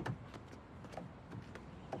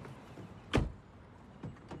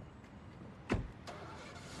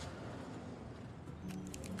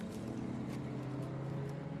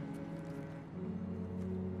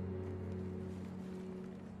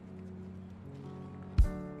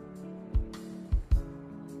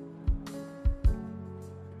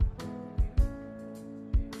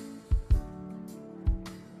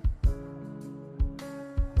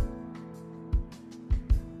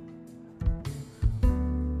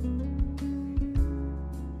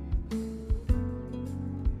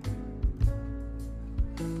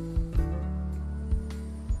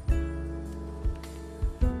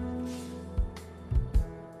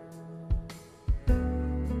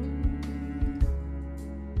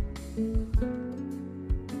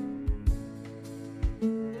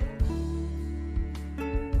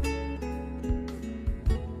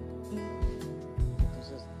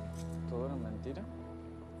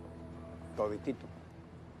 Toditito.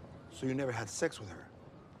 So you never had sex with her?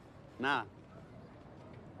 Nah.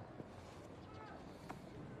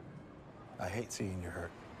 I hate seeing you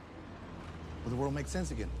hurt. Will the world make sense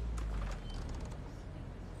again?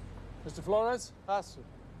 Mr. Flores? Paso.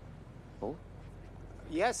 Oh?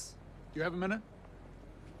 Yes. Do you have a minute?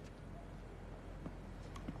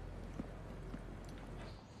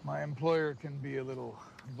 My employer can be a little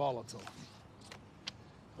volatile,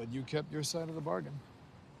 but you kept your side of the bargain.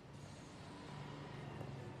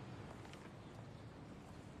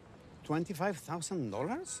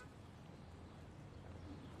 $25,000?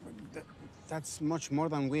 That's much more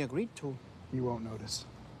than we agreed to. You won't notice.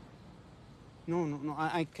 No,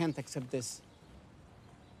 I can't accept this.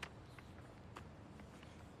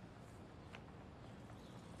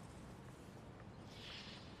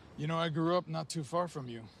 You know, I grew up not too far from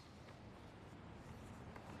you.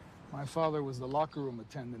 My father was the locker room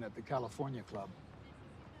attendant at the California Club.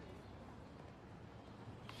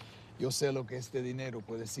 Yo sé lo que este dinero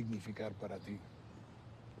puede significar para ti.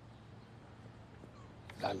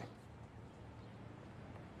 Dale.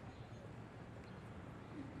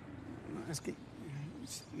 No, es que...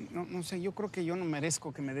 No sé, yo creo que yo no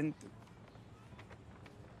merezco que me den...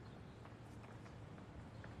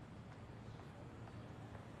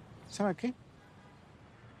 ¿Sabe qué?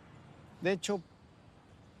 De hecho,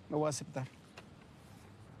 lo voy a aceptar.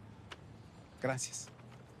 Gracias.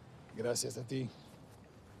 Gracias a ti.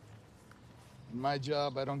 In my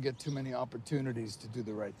job, I don't get too many opportunities to do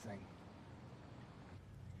the right thing.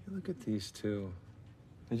 Look at these two.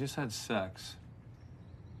 They just had sex.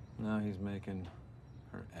 Now he's making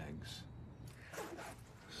her eggs.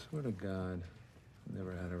 Swear to God,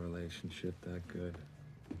 never had a relationship that good.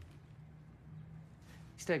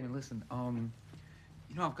 Stegman, listen,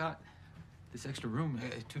 you know, I've got this extra room,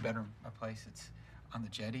 a two-bedroom place. It's on the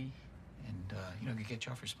jetty, and, you know, I could get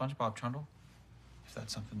you off your SpongeBob trundle, if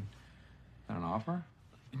that's something... An offer?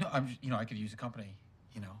 No, you know, I could use a company,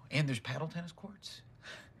 you know, and there's paddle tennis courts.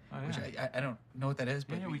 Oh, yeah. Which I don't know what that is,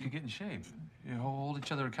 but... Yeah, we could get in shape. You know, hold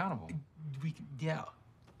each other accountable. We can, yeah.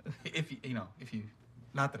 If you know,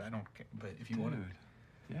 not that I don't care, but if you want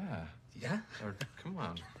to... Yeah. Yeah? Or, come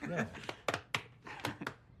on, yeah.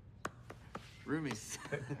 Roomies.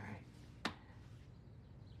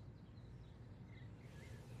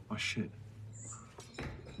 Oh, shit.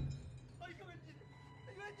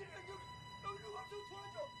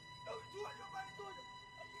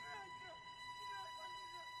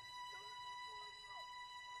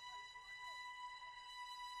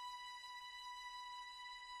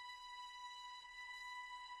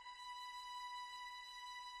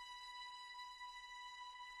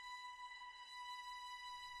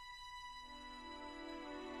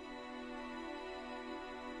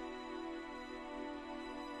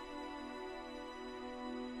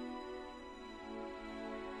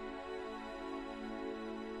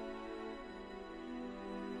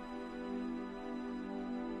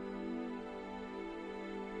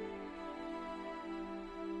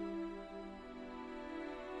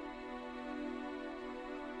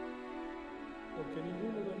 Porque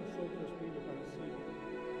ninguno de nosotros vive para siempre,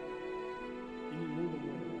 y ninguno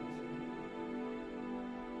muere para siempre.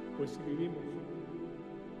 Pues si vivimos,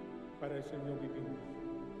 para el Señor vivimos.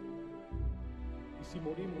 Y si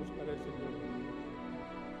morimos, para el Señor morimos.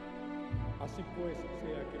 Así pues,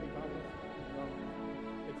 sea que vivamos,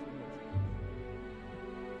 el Señor.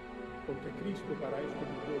 Porque Cristo para esto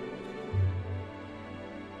murió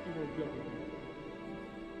y volvió a vivir.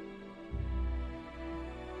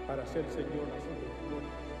 Para ser Señor así de los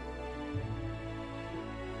muertos,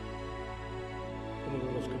 como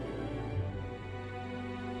de los que viven.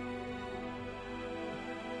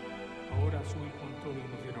 Ahora su Hijo Antonio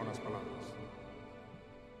nos dirá unas palabras.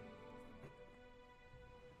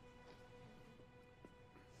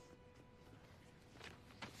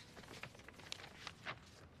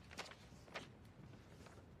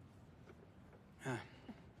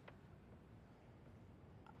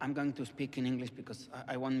 I'm going to speak in English because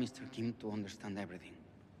I want Mr. Kim to understand everything.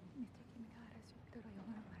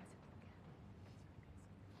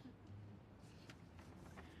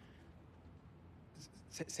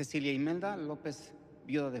 Cecilia Imelda López,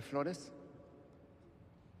 viuda de Flores,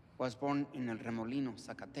 was born in El Remolino,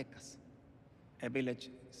 Zacatecas, a village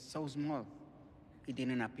so small it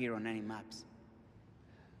didn't appear on any maps.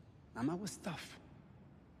 Mama was tough.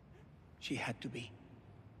 She had to be.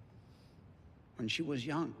 When she was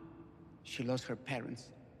young, she lost her parents,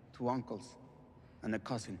 2 uncles, and a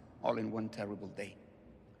cousin, all in one terrible day.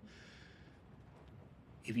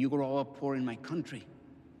 If you grow up poor in my country,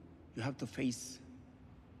 you have to face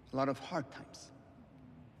a lot of hard times,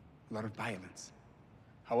 a lot of violence.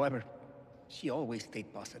 However, she always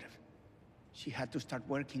stayed positive. She had to start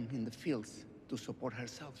working in the fields to support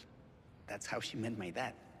herself. That's how she met my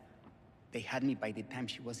dad. They had me by the time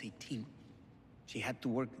she was 18. She had to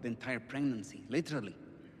work the entire pregnancy, literally.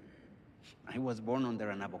 I was born under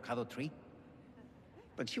an avocado tree.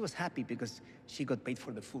 But she was happy because she got paid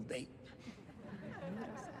for the full day.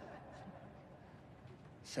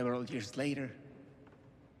 Several years later,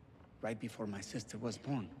 right before my sister was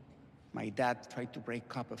born, my dad tried to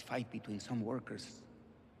break up a fight between some workers.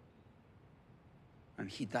 And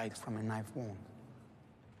he died from a knife wound.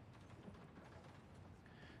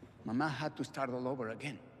 Mama had to start all over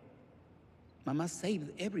again. Mama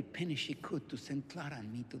saved every penny she could to send Clara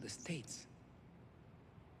and me to the States.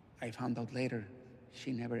 I found out later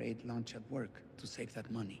she never ate lunch at work to save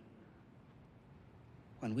that money.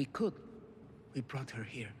 When we could, we brought her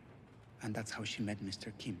here. And that's how she met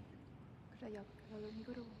Mr. Kim.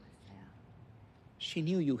 She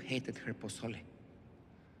knew you hated her pozole.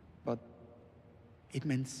 But it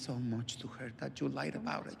meant so much to her that you lied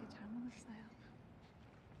about it.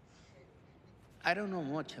 I don't know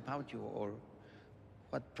much about you or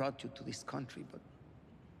what brought you to this country, but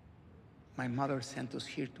my mother sent us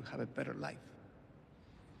here to have a better life.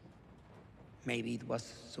 Maybe it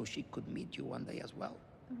was so she could meet you one day as well.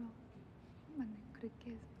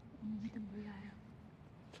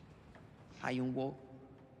 Ayungwo,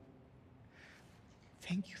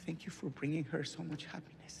 thank you for bringing her so much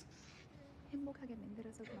happiness.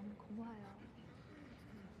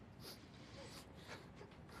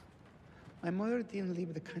 My mother didn't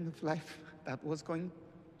live the kind of life that was going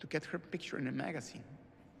to get her picture in a magazine.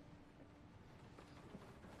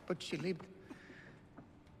 But she lived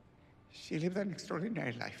an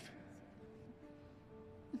extraordinary life.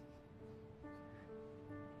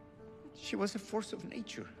 She was a force of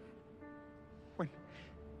nature.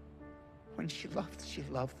 When she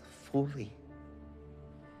loved fully.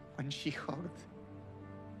 When she hugged,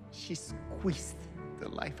 she squeezed the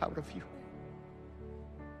life out of you.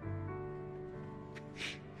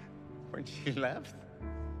 When she left,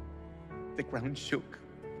 the ground shook.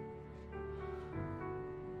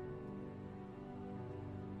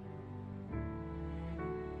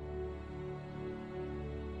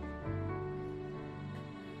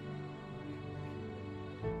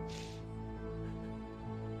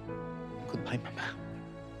 Bye, papá.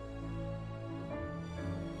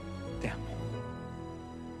 Te amo.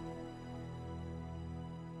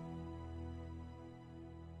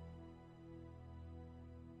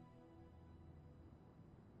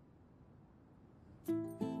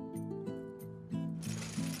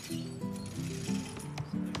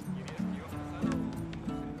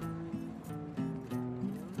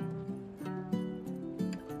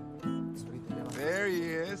 There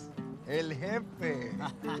he is. El jefe.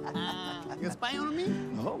 You spy on me?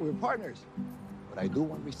 No, we're partners. But I do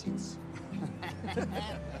want receipts.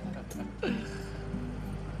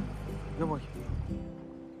 Yo voy.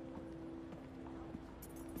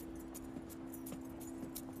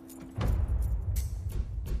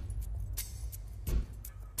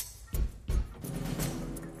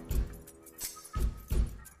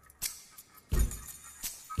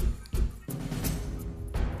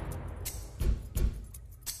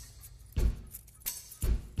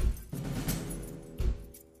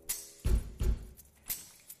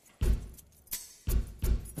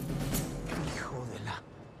 Hijo de la...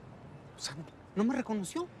 O sea, ¿no me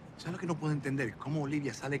reconoció? ¿Sabes lo que no puedo entender? ¿Cómo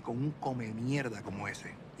Olivia sale con un come mierda como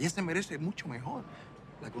ese? Ella se merece mucho mejor.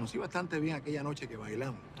 La conocí bastante bien aquella noche que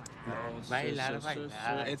bailamos. Bailar.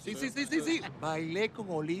 Sí. Bailé con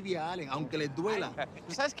Olivia Allen, aunque les duela.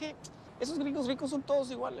 ¿Sabes qué? Esos gringos ricos son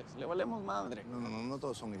todos iguales. Le valemos madre. No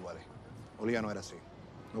todos son iguales. Olivia no era así.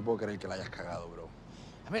 No puedo creer que la hayas cagado, bro.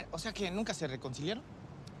 A ver, o sea que nunca se reconciliaron.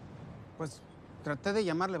 Pues traté de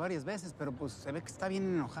llamarle varias veces, pero pues se ve que está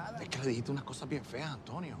bien enojada. Es que le dijiste unas cosas bien feas,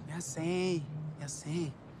 Antonio. Ya sé.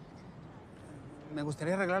 Me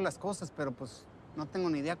gustaría arreglar las cosas, pero pues no tengo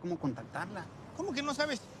ni idea cómo contactarla. ¿Cómo que no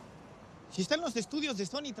sabes? Si está en los estudios de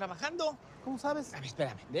Sony trabajando. ¿Cómo sabes? A ver,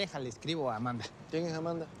 espérame. Déjale, escribo a Amanda. ¿Quién es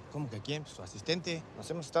Amanda? ¿Cómo que quién? Pues su asistente. Nos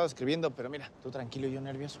hemos estado escribiendo, pero mira, tú tranquilo y yo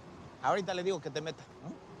nervioso. Ahorita le digo que te meta,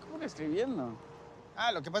 ¿no? ¿Cómo que escribiendo?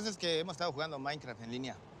 Ah, lo que pasa es que hemos estado jugando Minecraft en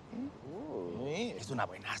línea. Sí, es una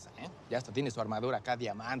buenaza, ¿eh? Ya hasta tiene su armadura acá,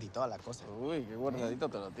 diamante y toda la cosa. Uy, qué guardadito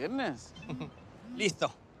te lo tienes.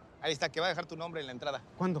 Listo. Ahí está, que va a dejar tu nombre en la entrada.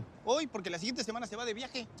 ¿Cuándo? Hoy, porque la siguiente semana se va de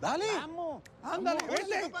viaje. ¡Dale! ¡Vamos! ¡Ándale!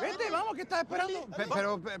 Vete, vamos, ¿qué estás esperando?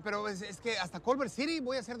 Pero es que hasta Culver City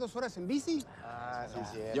voy a hacer 2 horas en bici. Ah, sí,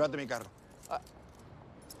 sí. Llévate mi carro.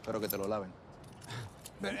 Espero que te lo laven.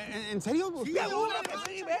 ¿En serio? Sí,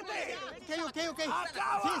 sí, vete. Ok.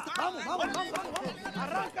 ¡Acaba! Sí, vamos.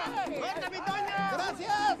 ¡Arranca! ¡Vete, mi Toña!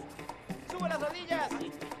 ¡Gracias! ¡Sube las rodillas!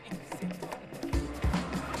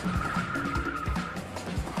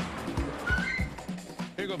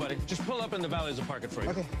 Here you go, buddy. Just pull up in the valley. I'll park it for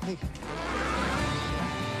you. Okay, thank you.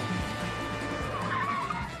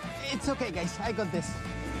 It's okay, guys. I got this.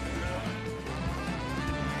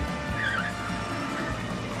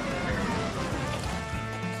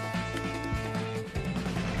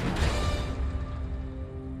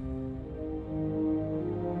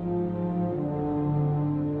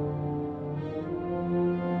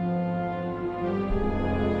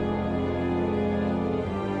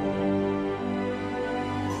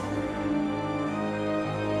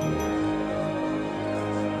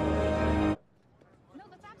 No,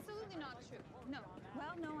 that's absolutely not true. No.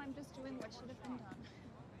 Well, no, I'm just doing what should have been done.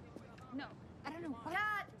 No, I don't know.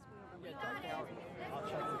 Cut!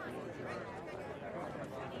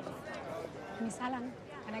 Miss Alan,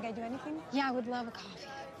 can I get you anything? Yeah, I would love a coffee.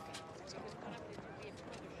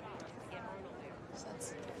 That's not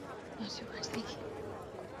too much, thank you.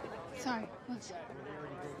 Sorry, what's...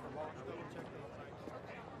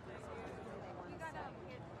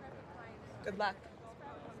 Good luck.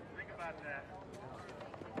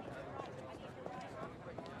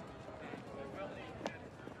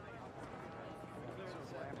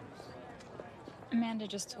 Amanda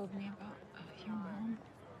just told me about your mom.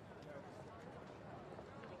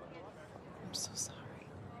 I'm so sorry.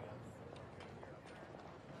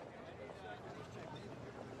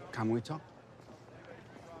 Can we talk?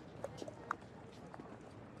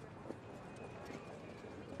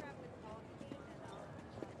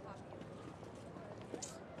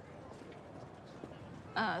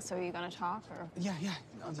 So are you gonna talk, or? Yeah.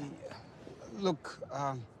 Look,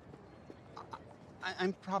 I'm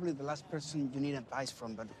probably the last person you need advice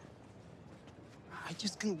from, but I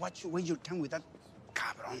just can't watch you waste your time with that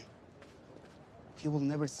cabron. He will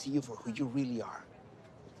never see you for who you really are.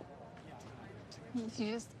 Did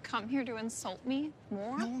you just come here to insult me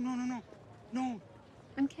more? No.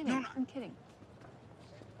 I'm kidding. No. I'm kidding.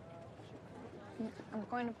 I'm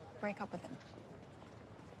going to break up with him.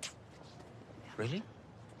 Really?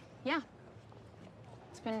 Yeah.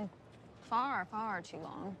 It's been far, far too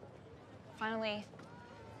long. Finally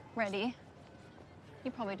ready.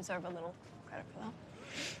 You probably deserve a little credit for that.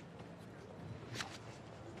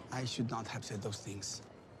 I should not have said those things.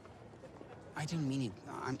 I didn't mean it.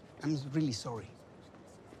 I'm really sorry.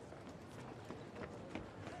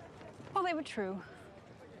 Well, they were true.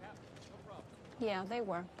 Yeah, they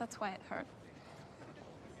were. That's why it hurt.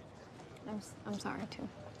 I'm sorry, too.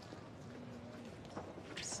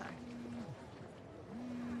 Sorry.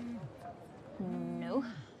 No,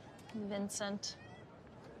 Vincent.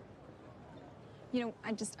 You know,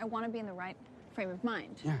 I want to be in the right frame of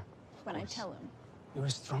mind. Yeah. When I tell him. You're a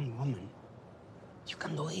strong woman. You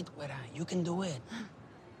can do it, Wera. You can do it.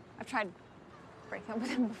 I've tried breaking up with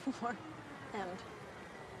him before, and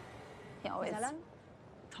he always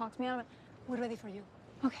talks me out of it. We're ready for you.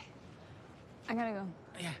 Okay. I gotta go.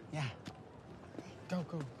 Yeah.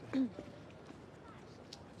 Go.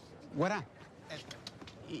 Wera,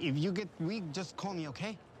 if you get weak, just call me,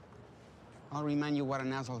 okay? I'll remind you what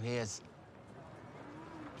an asshole he is.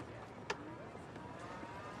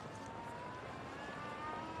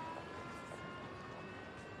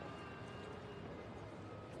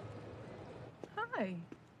 Hi.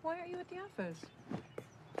 Why aren't you at the office?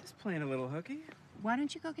 Just playing a little hooky. Why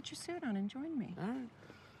don't you go get your suit on and join me? All right.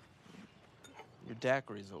 Your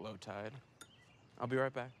daiquiri's at low tide. I'll be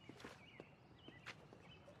right back.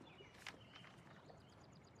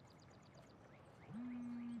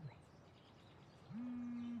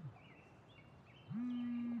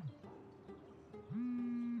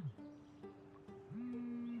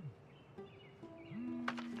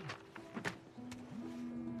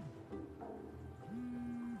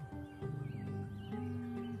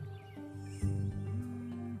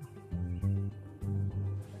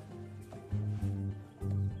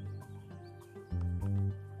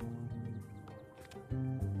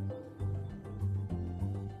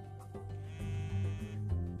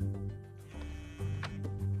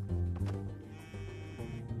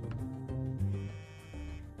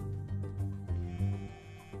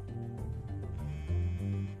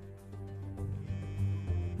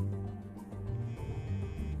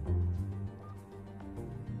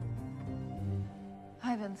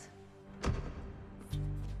 Hi, Vince.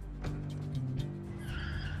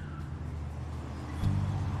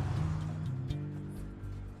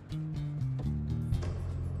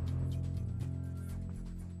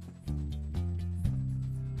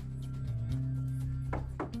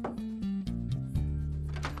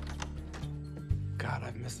 God,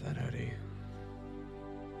 I've missed that hoodie.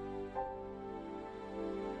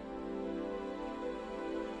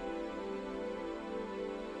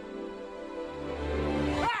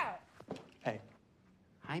 Hey.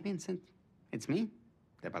 Hi, Vincent. It's me,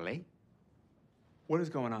 the Valet. What is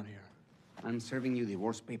going on here? I'm serving you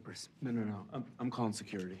divorce papers. No. I'm calling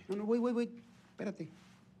security. No, wait. Espérate.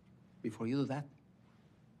 Before you do that,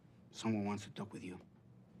 someone wants to talk with you.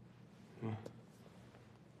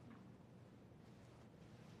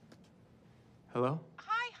 Hello?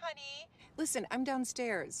 Hi, honey. Listen, I'm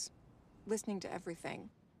downstairs, listening to everything.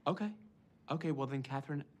 Okay, well then,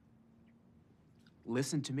 Catherine,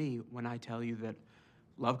 listen to me when I tell you that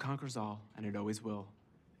love conquers all, and it always will.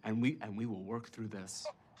 And we will work through this.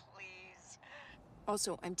 Please.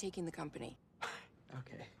 Also, I'm taking the company.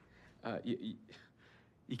 Okay.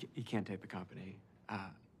 You can't take the company.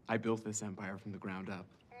 I built this empire from the ground up.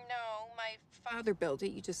 No, my father built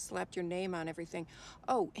it. You just slapped your name on everything.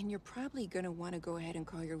 Oh, and you're probably going to want to go ahead and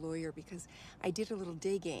call your lawyer because I did a little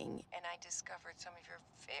digging and I discovered some of your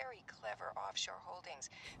very clever offshore holdings.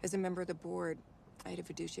 As a member of the board, I had a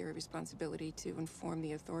fiduciary responsibility to inform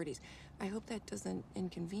the authorities. I hope that doesn't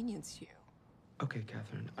inconvenience you. Okay,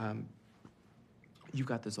 Catherine. You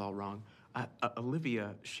got this all wrong.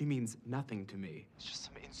 Olivia, she means nothing to me. It's just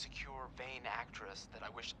some insecure, vain actress that I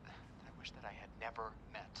wish that I had never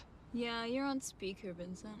met. Yeah, you're on speaker,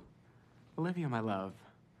 Vincent. Olivia, my love.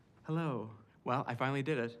 Hello. Well, I finally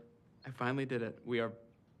did it. We are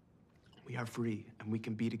free, and we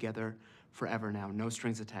can be together forever now. No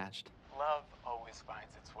strings attached. Love always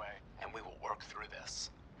finds its way, and we will work through this.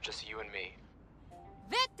 Just you and me.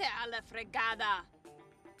 Vete a la fregada!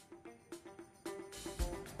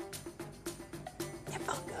 It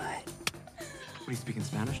felt good. What, are you speaking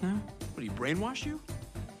Spanish now? What, do you brainwash you?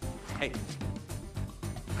 Hey.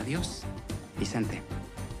 Adios, Vicente.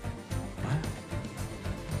 What?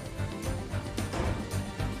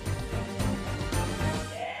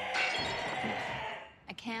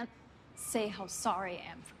 I can't say how sorry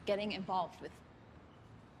I am for getting involved with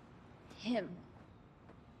him.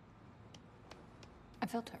 I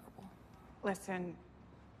feel terrible. Listen,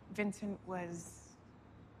 Vincent was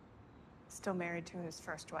still married to his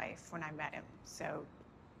first wife when I met him, so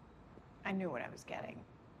I knew what I was getting.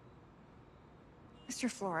 Mr.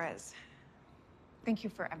 Flores, thank you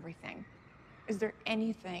for everything, Is there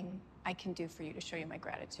anything I can do for you to show you my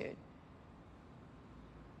gratitude?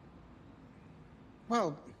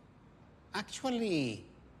 Well, actually,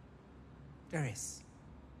 there is.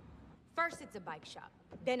 First, it's a bike shop,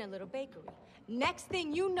 then a little bakery. Next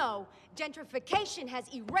thing you know, gentrification has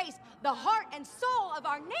erased the heart and soul of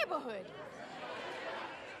our neighborhood.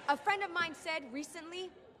 A friend of mine said recently,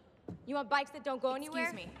 you want bikes that don't go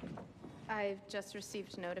anywhere? Excuse me. I've just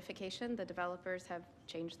received notification the developers have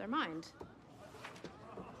changed their mind.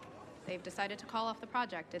 They've decided to call off the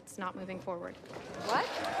project. It's not moving forward. What?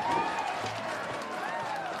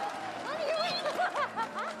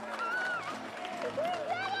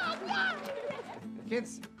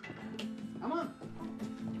 Kids, come on.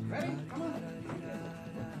 Ready? Come on.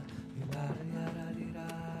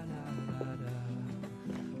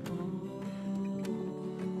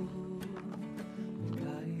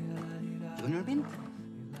 Junior Mint?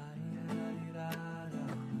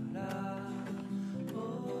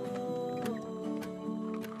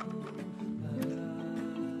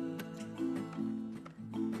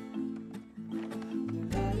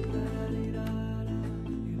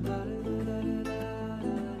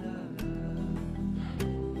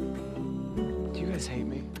 Do you guys hate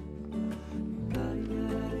me?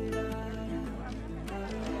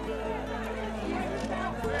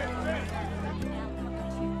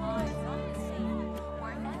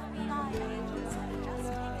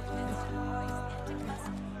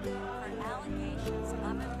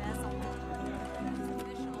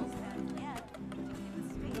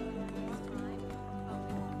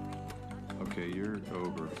 Okay, you're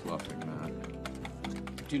over fluffing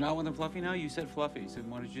that. Do you not want them fluffy now? You said fluffy, so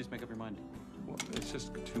why don't you just make up your mind? Well, it's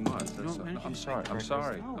just too much. That's, I'm sorry. I'm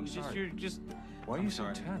sorry. No, I'm you're sorry. You're just. Why are you so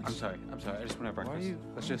sorry. tense? I'm sorry. I'm sorry. I just want to have breakfast. Why are you?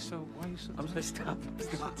 Let's just. Why are you so? I'm sorry. Stop.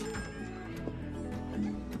 Stop.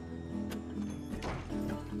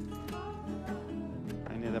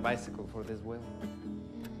 I need a bicycle for this wheel.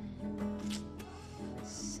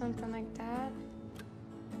 Something like that.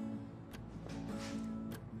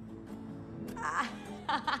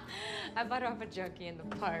 I bought off a junkie in the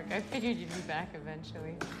park. I figured you'd be back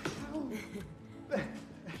eventually.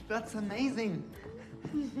 That's amazing.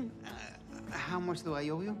 How much do I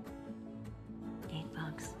owe you? $8.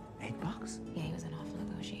 $8? Yeah, he was an awful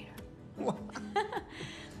negotiator. What?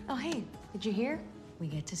 Oh, hey, did you hear? We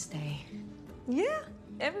get to stay. Yeah,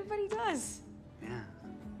 everybody does. Yeah,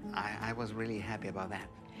 I was really happy about that.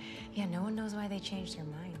 Yeah, no one knows why they changed their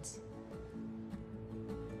minds.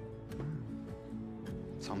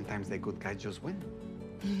 Sometimes the good guys just win.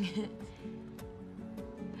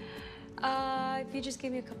 If you just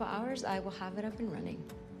give me a couple hours, I will have it up and running.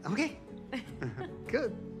 Okay.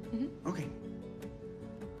 Good. Okay.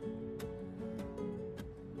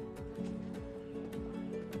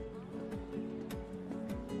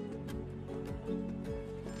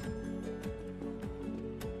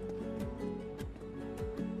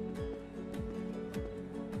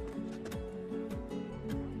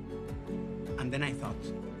 And then I thought,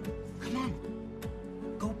 come on,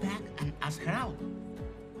 go back and ask her out.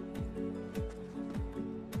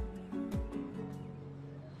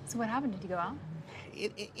 So what happened? Did you go out?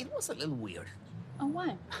 It was a little weird. Oh,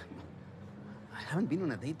 why? I haven't been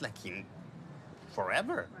on a date like in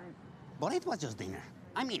forever. Right. But it was just dinner.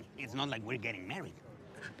 I mean, it's not like we're getting married.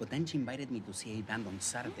 But then she invited me to see a band on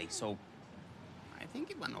Saturday, so I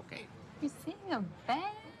think it went okay. You're seeing a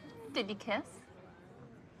band? Did you kiss?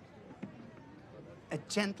 A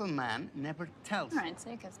gentleman never tells. All right, so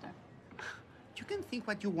you kissed her. You can think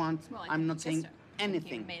what you want. Well, I'm not kissed saying her.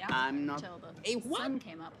 anything. You made out I'm not. until the Hey, what? sun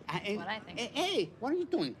came up. That's what I think. Hey, what are you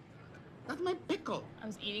doing? That's my pickle. I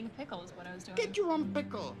was eating a pickle is what I was doing. Get your own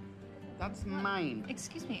pickle. That's mine.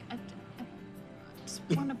 Excuse me. I just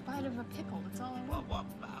want a bite of a pickle. That's all I want.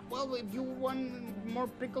 Well, if you want more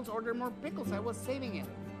pickles, order more pickles. I was saving it.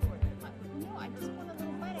 No, I just want a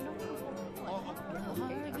little bite. I don't want a whole pickle.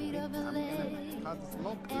 Heartbeat of a lake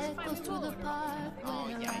echoes through the park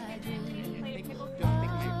when I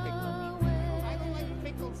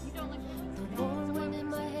the wind in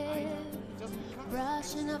my hair,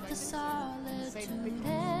 brushing up the solitude.